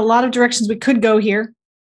 so we've got a lot of directions we could go here.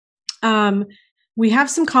 We have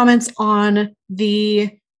some comments on the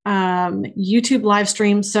YouTube live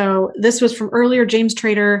stream. So this was from earlier. James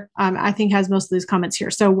Trader, I think, has most of these comments here.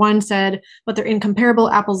 So one said, but they're incomparable,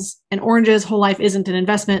 apples and oranges. Whole life isn't an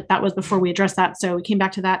investment. That was before we addressed that. So we came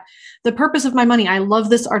back to that. The purpose of my money. I love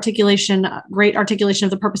this articulation, great articulation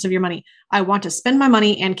of the purpose of your money. I want to spend my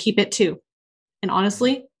money and keep it too. And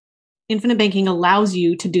honestly, infinite banking allows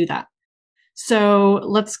you to do that. So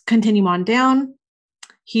let's continue on down.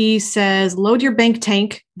 He says, load your bank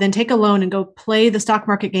tank, then take a loan and go play the stock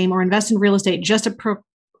market game or invest in real estate just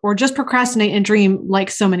procrastinate and dream like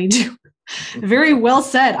so many do. Very well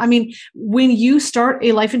said. I mean, when you start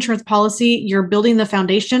a life insurance policy, you're building the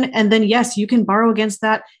foundation. And then, yes, you can borrow against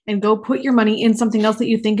that and go put your money in something else that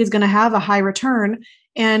you think is going to have a high return.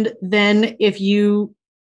 And then if you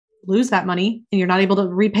lose that money and you're not able to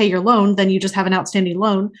repay your loan, then you just have an outstanding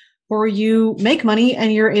loan. Or you make money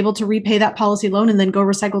and you're able to repay that policy loan and then go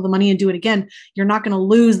recycle the money and do it again. You're not going to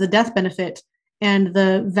lose the death benefit and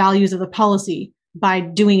the values of the policy by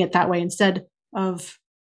doing it that way instead of,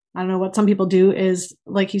 I don't know, what some people do is,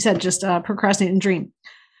 like you said, just procrastinate and dream.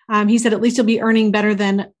 He said, at least you'll be earning better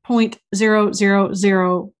than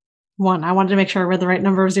 0.0001. I wanted to make sure I read the right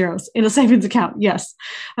number of zeros in a savings account. Yes.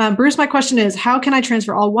 Bruce, my question is, how can I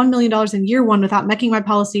transfer all $1 million in year one without making my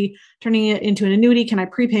policy, turning it into an annuity? Can I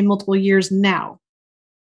prepay multiple years now?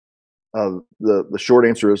 The short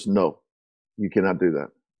answer is no, you cannot do that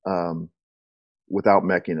without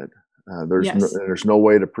making it. There's no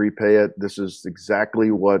way to prepay it. This is exactly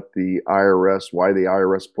what why the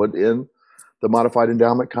IRS put in the modified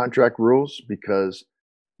endowment contract rules, because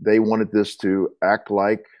they wanted this to act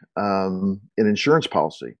like an insurance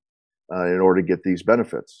policy. in order to get these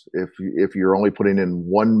benefits. If you're only putting in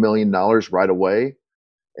 $1 million right away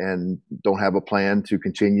and don't have a plan to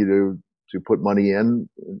continue to put money in,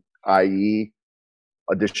 i.e.,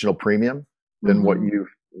 additional premium, then what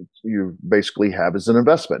you basically have is an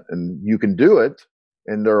investment, and you can do it.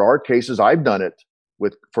 And there are cases, I've done it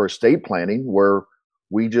for estate planning, where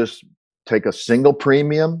we just take a single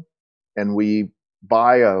premium and we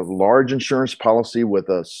buy a large insurance policy with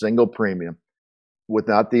a single premium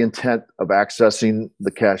without the intent of accessing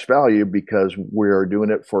the cash value, because we are doing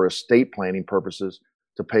it for estate planning purposes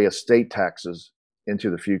to pay estate taxes into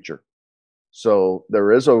the future. So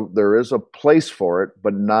there is a place for it,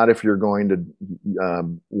 but not if you're going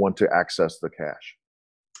to want to access the cash.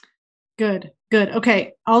 Good.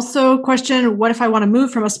 Okay. Also, question, what if I want to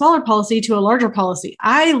move from a smaller policy to a larger policy?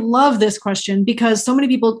 I love this question because so many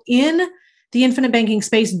people in the infinite banking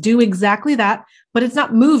space do exactly that, but it's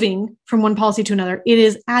not moving from one policy to another. It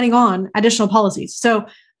is adding on additional policies. So,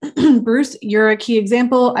 Bruce, you're a key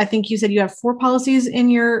example. I think you said you have 4 policies in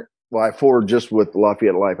your... Well, I have 4 just with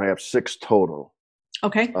Lafayette Life. I have 6 total.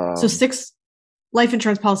 Okay. So 6 life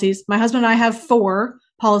insurance policies. My husband and I have 4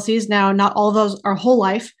 policies. Now, not all of those are whole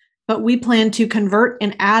life, but we plan to convert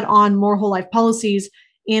and add on more whole life policies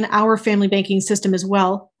in our family banking system as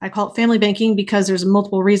well. I call it family banking because there's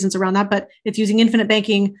multiple reasons around that, but it's using infinite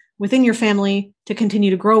banking within your family to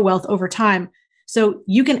continue to grow wealth over time. So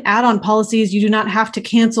you can add on policies. You do not have to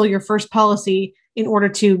cancel your first policy in order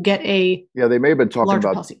to get a they may have been talking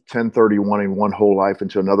about policy. 1031ing one whole life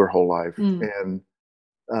into another whole life. And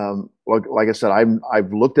like I said,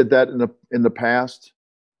 I've looked at that in the past.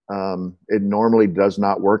 It normally does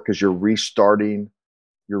not work because you're restarting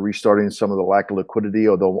some of the lack of liquidity,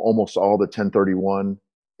 although almost all the 1031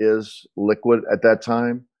 is liquid at that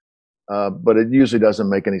time. But it usually doesn't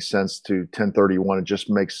make any sense to 1031. It just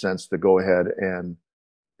makes sense to go ahead and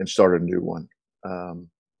start a new one.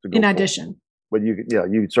 In addition. But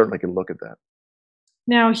you certainly can look at that.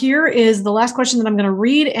 Now, here is the last question that I'm going to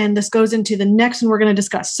read, and this goes into the next one we're going to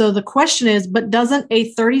discuss. So the question is, but doesn't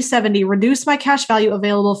a 30/70 reduce my cash value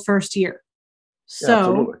available first year? So,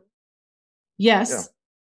 absolutely. Yes,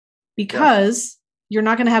 because you're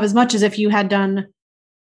not going to have as much as if you had done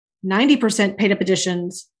 90% paid up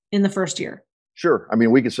additions in the first year. Sure. I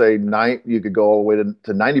mean, we could say you could go all the way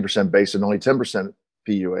to 90% base and only 10%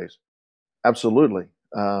 PUAs. Absolutely.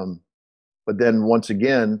 But then once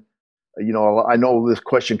again, I know this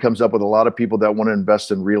question comes up with a lot of people that want to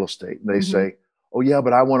invest in real estate. And they say, oh yeah,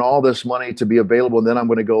 but I want all this money to be available and then I'm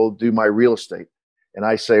going to go do my real estate. And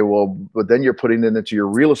I say, well, but then you're putting it into your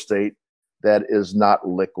real estate that is not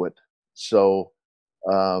liquid. So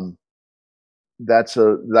that's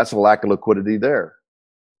a lack of liquidity there.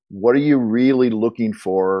 What are you really looking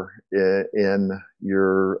for in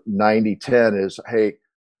your 90/10 is, hey,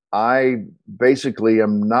 I basically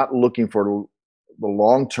am not looking for the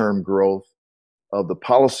long-term growth of the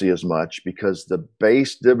policy as much, because the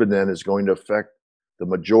base dividend is going to affect the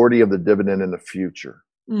majority of the dividend in the future.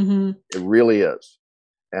 It really is.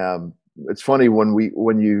 It's funny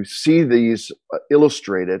when you see these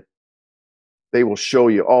illustrated, they will show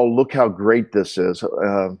you, oh, look how great this is.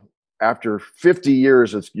 After 50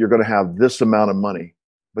 years, you're going to have this amount of money.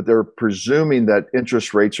 But they're presuming that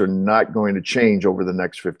interest rates are not going to change over the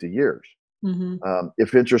next 50 years.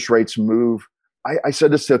 If interest rates move, I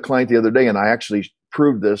said this to a client the other day, and I actually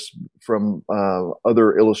proved this from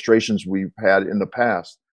other illustrations we've had in the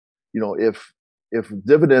past. If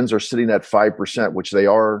dividends are sitting at 5%, which they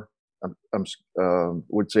are,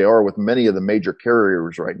 would say are with many of the major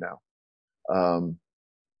carriers right now,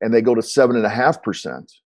 and they go to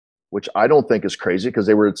 7.5%, which I don't think is crazy because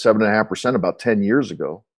they were at 7.5% about 10 years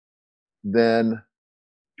ago, then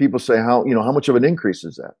people say, how much of an increase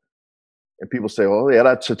is that? And people say, well, yeah,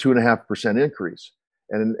 that's a 2.5% increase.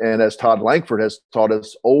 And as Todd Langford has taught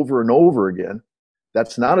us over and over again,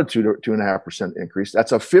 that's not a 2.5% increase.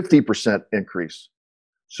 That's a 50% increase.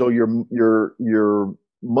 So your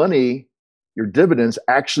money, your dividends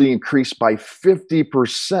actually increase by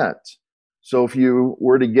 50%. So if you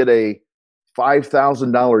were to get a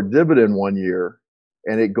 $5,000 dividend one year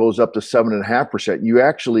and it goes up to 7.5%, you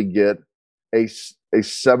actually get a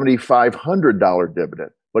 $7,500 dividend.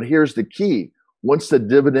 But here's the key. Once the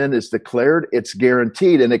dividend is declared, it's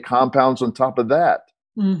guaranteed and it compounds on top of that.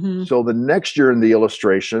 So the next year in the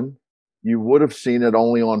illustration, you would have seen it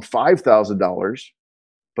only on $5,000.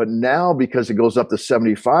 But now, because it goes up to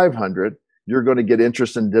 $7,500, you're going to get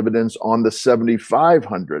interest and dividends on the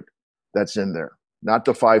 $7,500 that's in there, not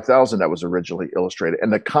the $5,000 that was originally illustrated.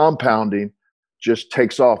 And the compounding just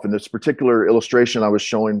takes off. In this particular illustration, I was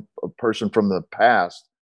showing a person from the past.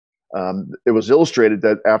 It was illustrated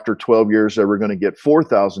that after 12 years, they were going to get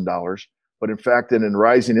 $4,000. But in fact, in a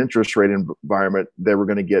rising interest rate environment, they were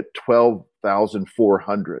going to get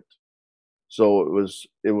 12,400. So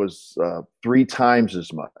it was 3 times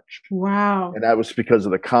as much. Wow. And that was because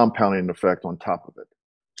of the compounding effect on top of it.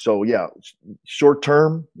 So yeah, short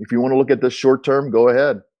term, if you want to look at this short term, go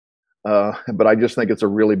ahead. But I just think it's a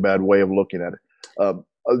really bad way of looking at it.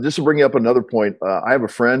 Just to bring up another point, I have a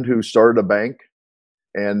friend who started a bank,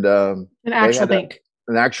 and An actual bank.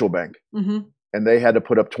 An actual bank. Mm-hmm. And they had to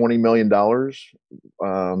put up $20 million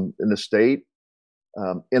in the state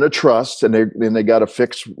in a trust, and they got a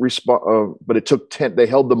fixed response. But it took 10. They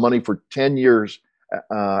held the money for 10 years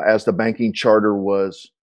as the banking charter was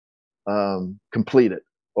completed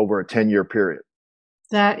over a 10-year period.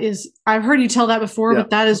 That is, I've heard you tell that before, but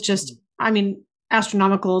that is just,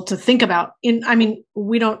 astronomical to think about. You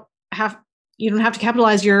don't have to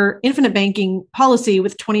capitalize your infinite banking policy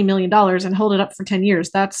with $20 million and hold it up for 10 years.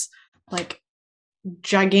 That's like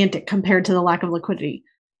gigantic compared to the lack of liquidity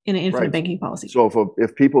in an infinite banking policy. So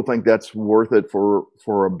if people think that's worth it for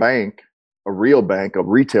a bank, a real bank, a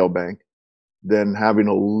retail bank, then having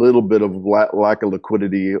a little bit of lack of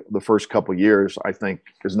liquidity the first couple of years, I think,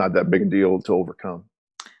 is not that big a deal to overcome.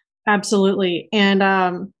 Absolutely.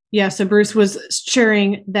 And so Bruce was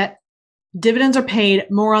sharing that dividends are paid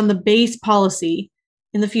more on the base policy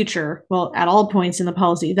in the future, well, at all points in the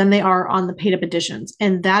policy, than they are on the paid up additions.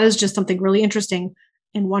 And that is just something really interesting,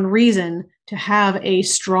 and one reason to have a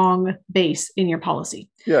strong base in your policy.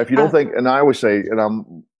 Yeah, if you don't think, and I always say,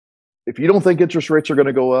 if you don't think interest rates are going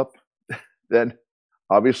to go up, then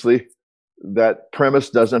obviously that premise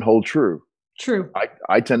doesn't hold true. True.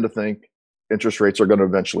 I tend to think interest rates are going to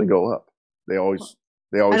eventually go up. They always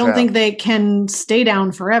I don't think they can stay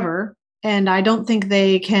down forever. And I don't think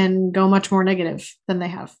they can go much more negative than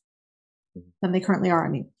they currently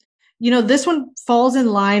are. This one falls in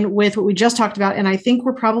line with what we just talked about. And I think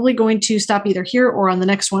we're probably going to stop either here or on the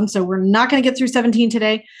next one. So we're not going to get through 17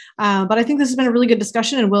 today. But I think this has been a really good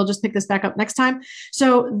discussion, and we'll just pick this back up next time.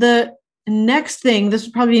 So the next thing, this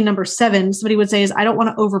would probably be number 7, somebody would say, is I don't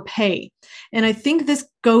want to overpay. And I think this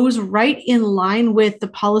goes right in line with the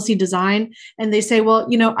policy design. And they say, well,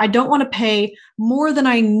 I don't want to pay more than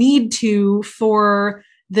I need to for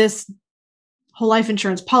this whole life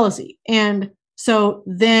insurance policy. And so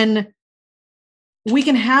then we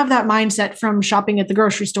can have that mindset from shopping at the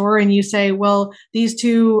grocery store, and you say, well, these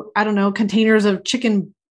 2, containers of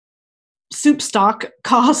chicken soup stock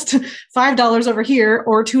cost $5 over here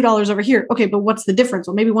or $2 over here. Okay, but what's the difference?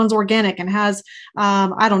 Well, maybe one's organic and has,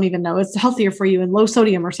 I don't even know, it's healthier for you and low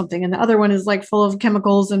sodium or something. And the other one is like full of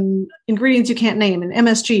chemicals and ingredients you can't name and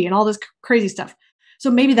MSG and all this crazy stuff. So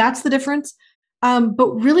maybe that's the difference. But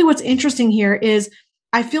really what's interesting here is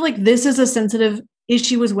I feel like this is a sensitive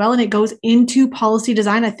issue as well, and it goes into policy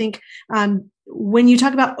design. I think when you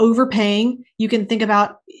talk about overpaying, you can think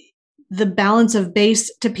about the balance of base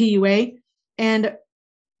to PUA. And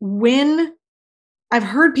when I've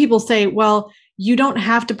heard people say, well, you don't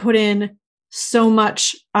have to put in so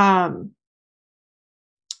much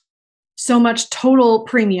total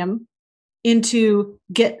premium into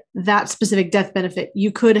get that specific death benefit.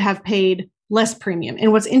 You could have paid less premium.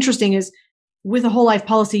 And what's interesting is with a whole life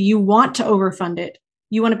policy, you want to overfund it.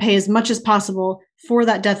 You want to pay as much as possible for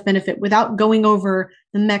that death benefit without going over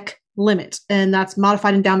the MEC limit. And that's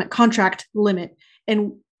modified endowment contract limit.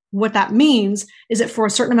 And what that means is that for a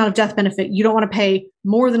certain amount of death benefit, you don't want to pay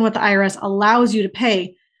more than what the IRS allows you to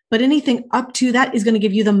pay. But anything up to that is going to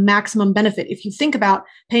give you the maximum benefit. If you think about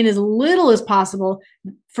paying as little as possible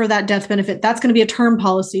for that death benefit, that's going to be a term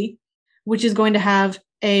policy, which is going to have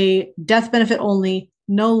a death benefit only,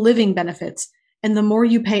 no living benefits. And the more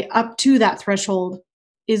you pay up to that threshold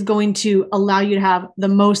is going to allow you to have the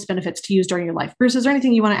most benefits to use during your life. Bruce, is there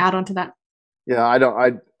anything you want to add on to that? Yeah, I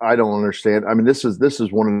don't understand. I mean, this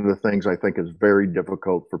is one of the things I think is very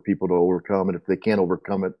difficult for people to overcome. And if they can't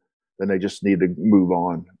overcome it, then they just need to move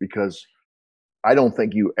on, because I don't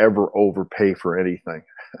think you ever overpay for anything.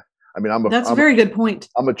 I mean, that's a very good point.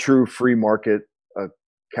 I'm a true free market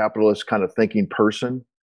capitalist kind of thinking person.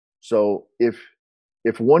 So if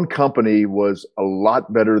one company was a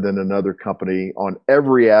lot better than another company on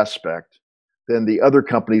every aspect, then the other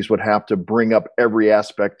companies would have to bring up every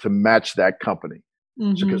aspect to match that company.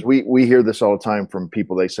 Mm-hmm. So, because we hear this all the time from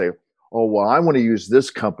people. They say, oh, well, I want to use this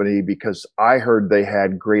company because I heard they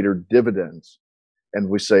had greater dividends. And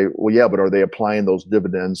we say, well, yeah, but are they applying those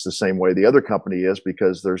dividends the same way the other company is?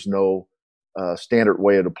 Because there's no standard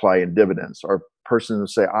way of applying dividends. Or person will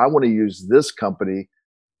say, I want to use this company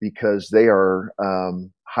because they are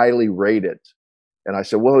highly rated. And I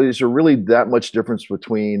said, well, is there really that much difference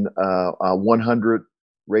between a 100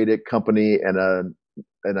 rated company and a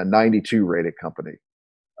 92 rated company?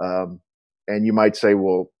 And you might say,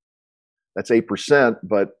 well, that's 8%,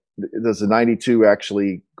 but does the 92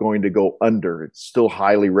 actually going to go under? It's still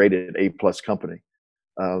highly rated A plus company.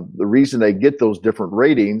 The reason they get those different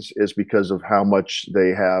ratings is because of how much they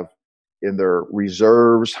have in their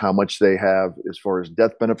reserves, how much they have as far as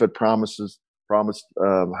death benefit promised, how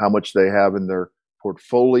much they have in their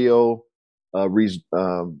portfolio,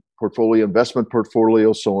 investment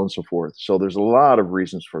portfolio, so on and so forth. So there's a lot of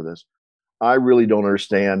reasons for this. I really don't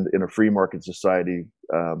understand in a free market society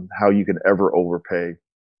how you can ever overpay.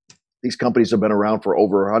 These companies have been around for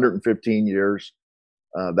over 115 years.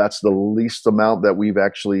 That's the least amount that we've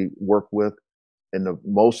actually worked with. And the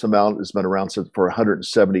most amount has been around for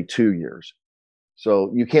 172 years.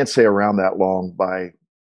 So you can't stay around that long by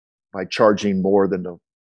charging more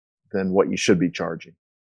than what you should be charging.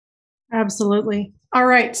 Absolutely. All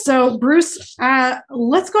right. So Bruce,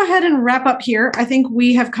 let's go ahead and wrap up here. I think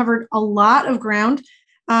we have covered a lot of ground.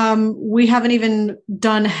 We haven't even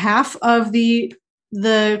done half of the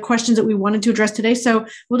questions that we wanted to address today. So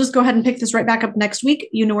we'll just go ahead and pick this right back up next week.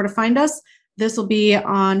 You know where to find us. This will be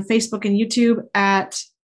on Facebook and YouTube at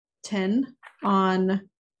 10 on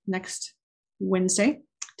next Wednesday,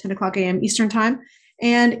 10 o'clock a.m. Eastern time.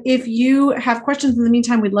 And if you have questions in the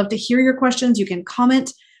meantime, we'd love to hear your questions. You can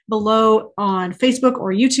comment below on Facebook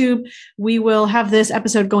or YouTube. We will have this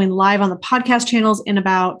episode going live on the podcast channels in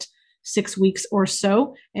about 6 weeks or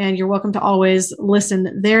so. And you're welcome to always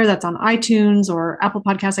listen there. That's on iTunes or Apple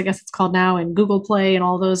Podcasts, I guess it's called now, and Google Play and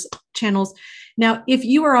all those channels. Now, if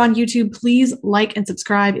you are on YouTube, please like and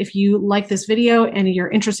subscribe if you like this video and you're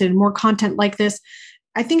interested in more content like this.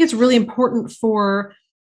 I think it's really important for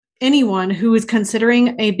anyone who is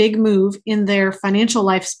considering a big move in their financial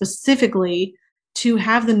life specifically to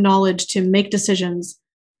have the knowledge to make decisions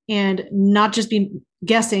and not just be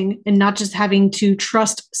guessing and not just having to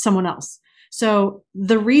trust someone else. So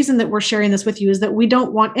the reason that we're sharing this with you is that we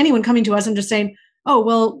don't want anyone coming to us and just saying, oh,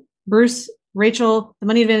 well, Bruce, Rachel, the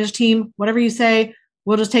Money Advantage team, whatever you say,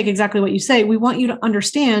 we'll just take exactly what you say. We want you to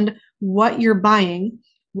understand what you're buying,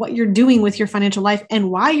 what you're doing with your financial life, and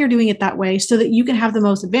why you're doing it that way so that you can have the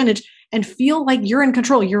most advantage and feel like you're in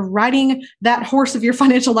control. You're riding that horse of your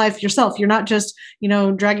financial life yourself. You're not just,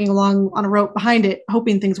 dragging along on a rope behind it,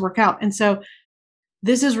 hoping things work out. And so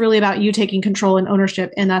this is really about you taking control and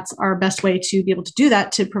ownership. And that's our best way to be able to do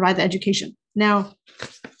that, to provide the education. Now,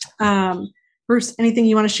 Bruce, anything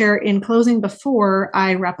you want to share in closing before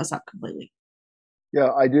I wrap us up completely?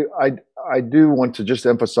 Yeah, I do. I do want to just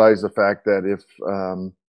emphasize the fact that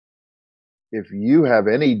if you have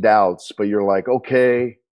any doubts, but you're like,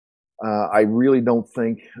 okay, I really don't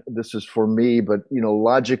think this is for me, but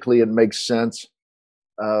logically it makes sense.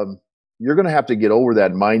 You're going to have to get over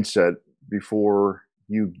that mindset before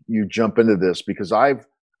you jump into this, because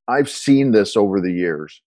I've seen this over the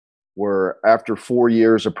years, where after 4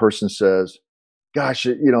 years a person says, gosh,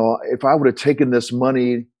 if I would have taken this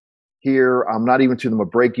money here, I'm not even to the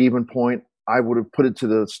break-even point, I would have put it to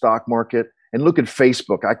the stock market. And look at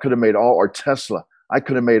Facebook. I could have made or Tesla. I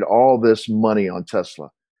could have made all this money on Tesla,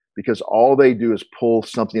 because all they do is pull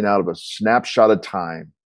something out of a snapshot of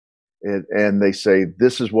time. And they say,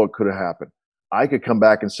 this is what could have happened. I could come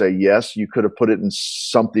back and say, yes, you could have put it in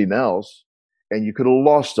something else and you could have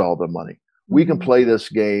lost all the money. Mm-hmm. We can play this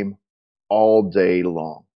game all day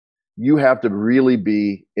long. You have to really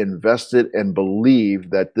be invested and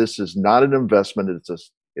believe that this is not an investment.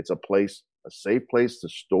 It's a place, a safe place to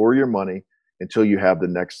store your money until you have the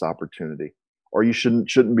next opportunity, or you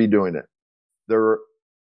shouldn't be doing it.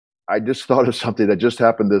 I just thought of something that just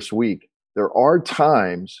happened this week. There are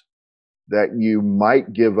times that you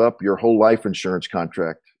might give up your whole life insurance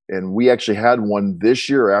contract. And we actually had one this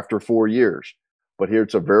year after 4 years. But here,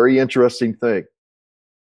 it's a very interesting thing.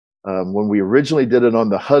 When we originally did it on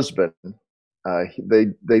the husband,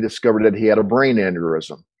 they discovered that he had a brain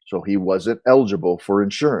aneurysm. So he wasn't eligible for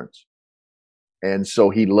insurance. And so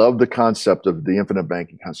he loved the concept of the infinite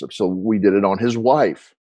banking concept. So we did it on his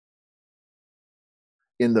wife.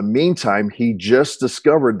 In the meantime, he just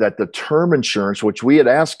discovered that the term insurance, which we had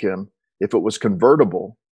asked him if it was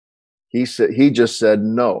convertible, he just said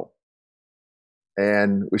no.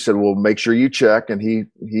 And we said, well, make sure you check. And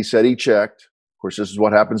he said he checked. Of course, this is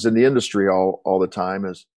what happens in the industry all the time,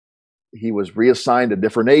 is he was reassigned a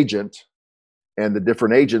different agent, and the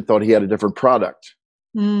different agent thought he had a different product.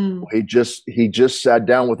 Mm. He just sat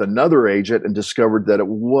down with another agent and discovered that it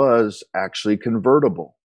was actually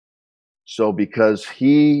convertible. So because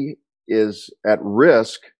he is at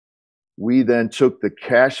risk, we then took the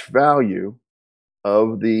cash value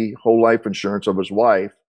of the whole life insurance of his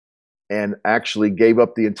wife and actually gave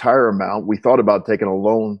up the entire amount. We thought about taking a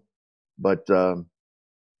loan, but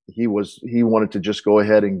he wanted to just go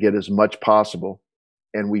ahead and get as much possible.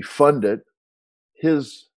 And we funded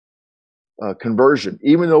his conversion,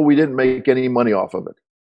 even though we didn't make any money off of it,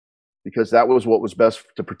 because that was what was best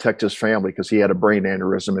to protect his family, because he had a brain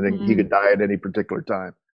aneurysm and he could die at any particular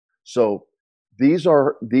time. So these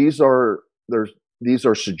are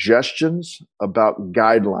suggestions about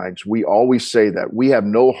guidelines. We always say that we have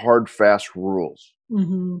no hard, fast rules.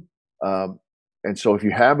 Mm-hmm. And so if you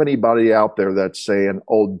have anybody out there that's saying,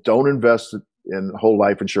 oh, don't invest in whole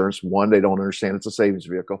life insurance, one, they don't understand it's a savings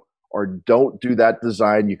vehicle, or don't do that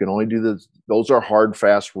design. You can only do this. Those are hard,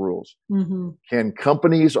 fast rules. Mm-hmm. Can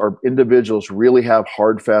companies or individuals really have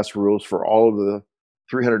hard, fast rules for all of the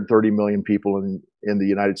 330 million people in the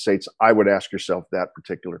United States? I would ask yourself that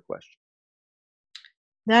particular question.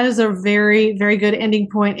 That is a very, very good ending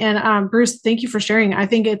point. And Bruce, thank you for sharing. I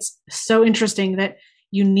think it's so interesting that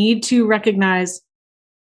you need to recognize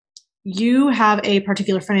you have a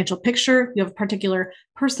particular financial picture, you have a particular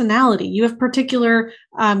personality, you have particular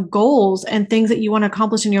goals and things that you want to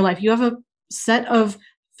accomplish in your life. You have a set of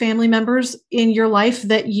family members in your life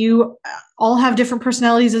that you all have different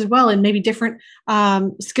personalities as well, and maybe different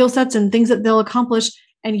skill sets and things that they'll accomplish.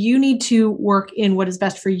 And you need to work in what is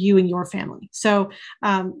best for you and your family. So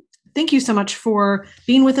thank you so much for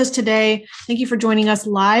being with us today. Thank you for joining us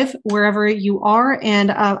live wherever you are.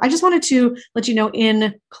 And I just wanted to let you know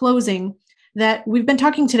in closing that we've been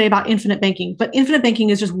talking today about infinite banking, but infinite banking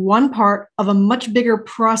is just one part of a much bigger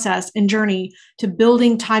process and journey to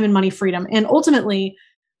building time and money freedom. And ultimately,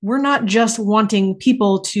 we're not just wanting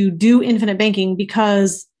people to do infinite banking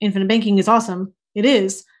because infinite banking is awesome. It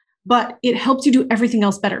is. But it helps you do everything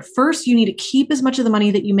else better. First, you need to keep as much of the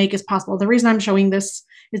money that you make as possible. The reason I'm showing this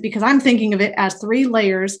is because I'm thinking of it as 3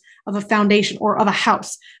 layers of a foundation or of a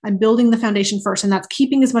house. I'm building the foundation first, and that's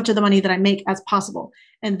keeping as much of the money that I make as possible.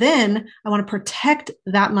 And then I want to protect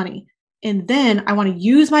that money. And then I want to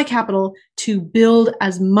use my capital to build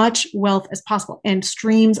as much wealth as possible and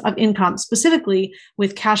streams of income, specifically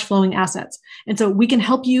with cash flowing assets. And so we can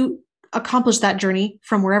help you accomplish that journey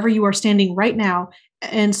from wherever you are standing right now.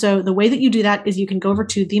 And so the way that you do that is you can go over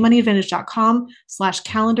to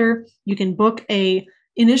themoneyadvantage.com/calendar. You can book a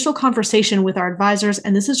initial conversation with our advisors.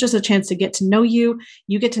 And this is just a chance to get to know you.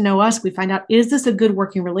 You get to know us. We find out, is this a good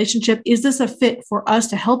working relationship? Is this a fit for us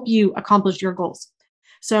to help you accomplish your goals?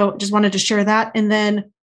 So just wanted to share that. And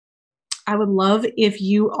then I would love if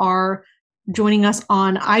you are joining us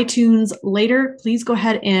on iTunes later. Please go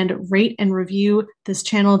ahead and rate and review this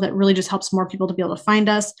channel. That really just helps more people to be able to find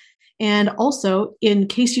us. And also, in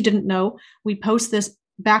case you didn't know, we post this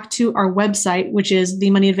back to our website, which is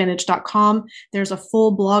themoneyadvantage.com. There's a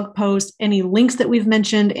full blog post, any links that we've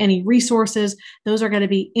mentioned, any resources, those are going to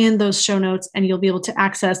be in those show notes, and you'll be able to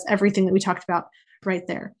access everything that we talked about right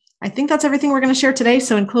there. I think that's everything we're going to share today.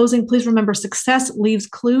 So in closing, please remember, success leaves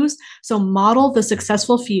clues. So model the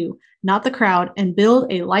successful few, not the crowd, and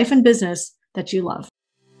build a life and business that you love.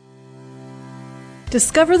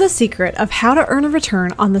 Discover the secret of how to earn a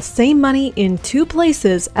return on the same money in 2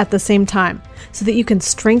 places at the same time so that you can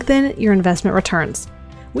strengthen your investment returns.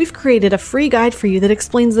 We've created a free guide for you that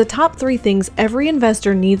explains the top 3 things every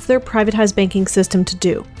investor needs their privatized banking system to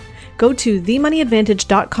do. Go to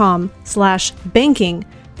themoneyadvantage.com/banking,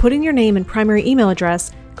 put in your name and primary email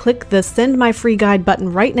address, click the Send My Free Guide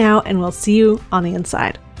button right now, and we'll see you on the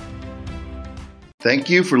inside. Thank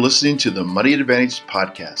you for listening to the Money Advantage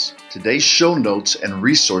podcast. Today's show notes and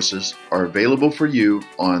resources are available for you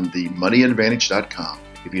on themoneyadvantage.com.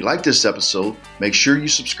 If you like this episode, make sure you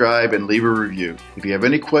subscribe and leave a review. If you have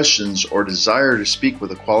any questions or desire to speak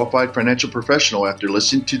with a qualified financial professional after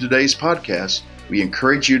listening to today's podcast, we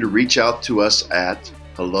encourage you to reach out to us at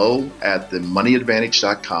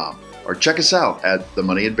hello@themoneyadvantage.com or check us out at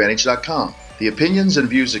themoneyadvantage.com. The opinions and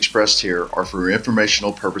views expressed here are for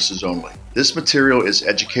informational purposes only. This material is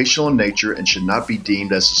educational in nature and should not be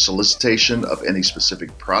deemed as a solicitation of any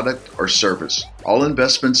specific product or service. All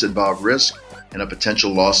investments involve risk and a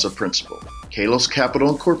potential loss of principal. Kalos Capital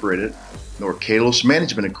Incorporated nor Kalos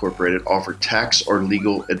Management Incorporated offer tax or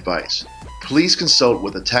legal advice. Please consult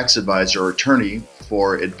with a tax advisor or attorney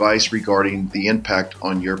for advice regarding the impact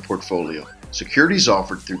on your portfolio. Securities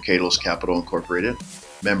offered through Kalos Capital Incorporated,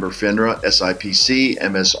 member FINRA, SIPC,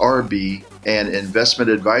 MSRB, and investment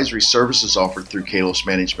advisory services offered through Kalos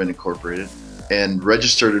Management Incorporated, and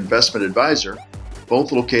registered investment advisor,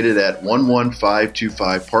 both located at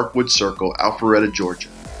 11525 Parkwood Circle, Alpharetta, Georgia.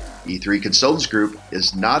 E3 Consultants Group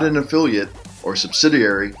is not an affiliate or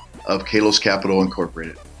subsidiary of Kalos Capital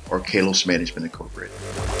Incorporated. or Kalos Management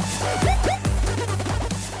Incorporated.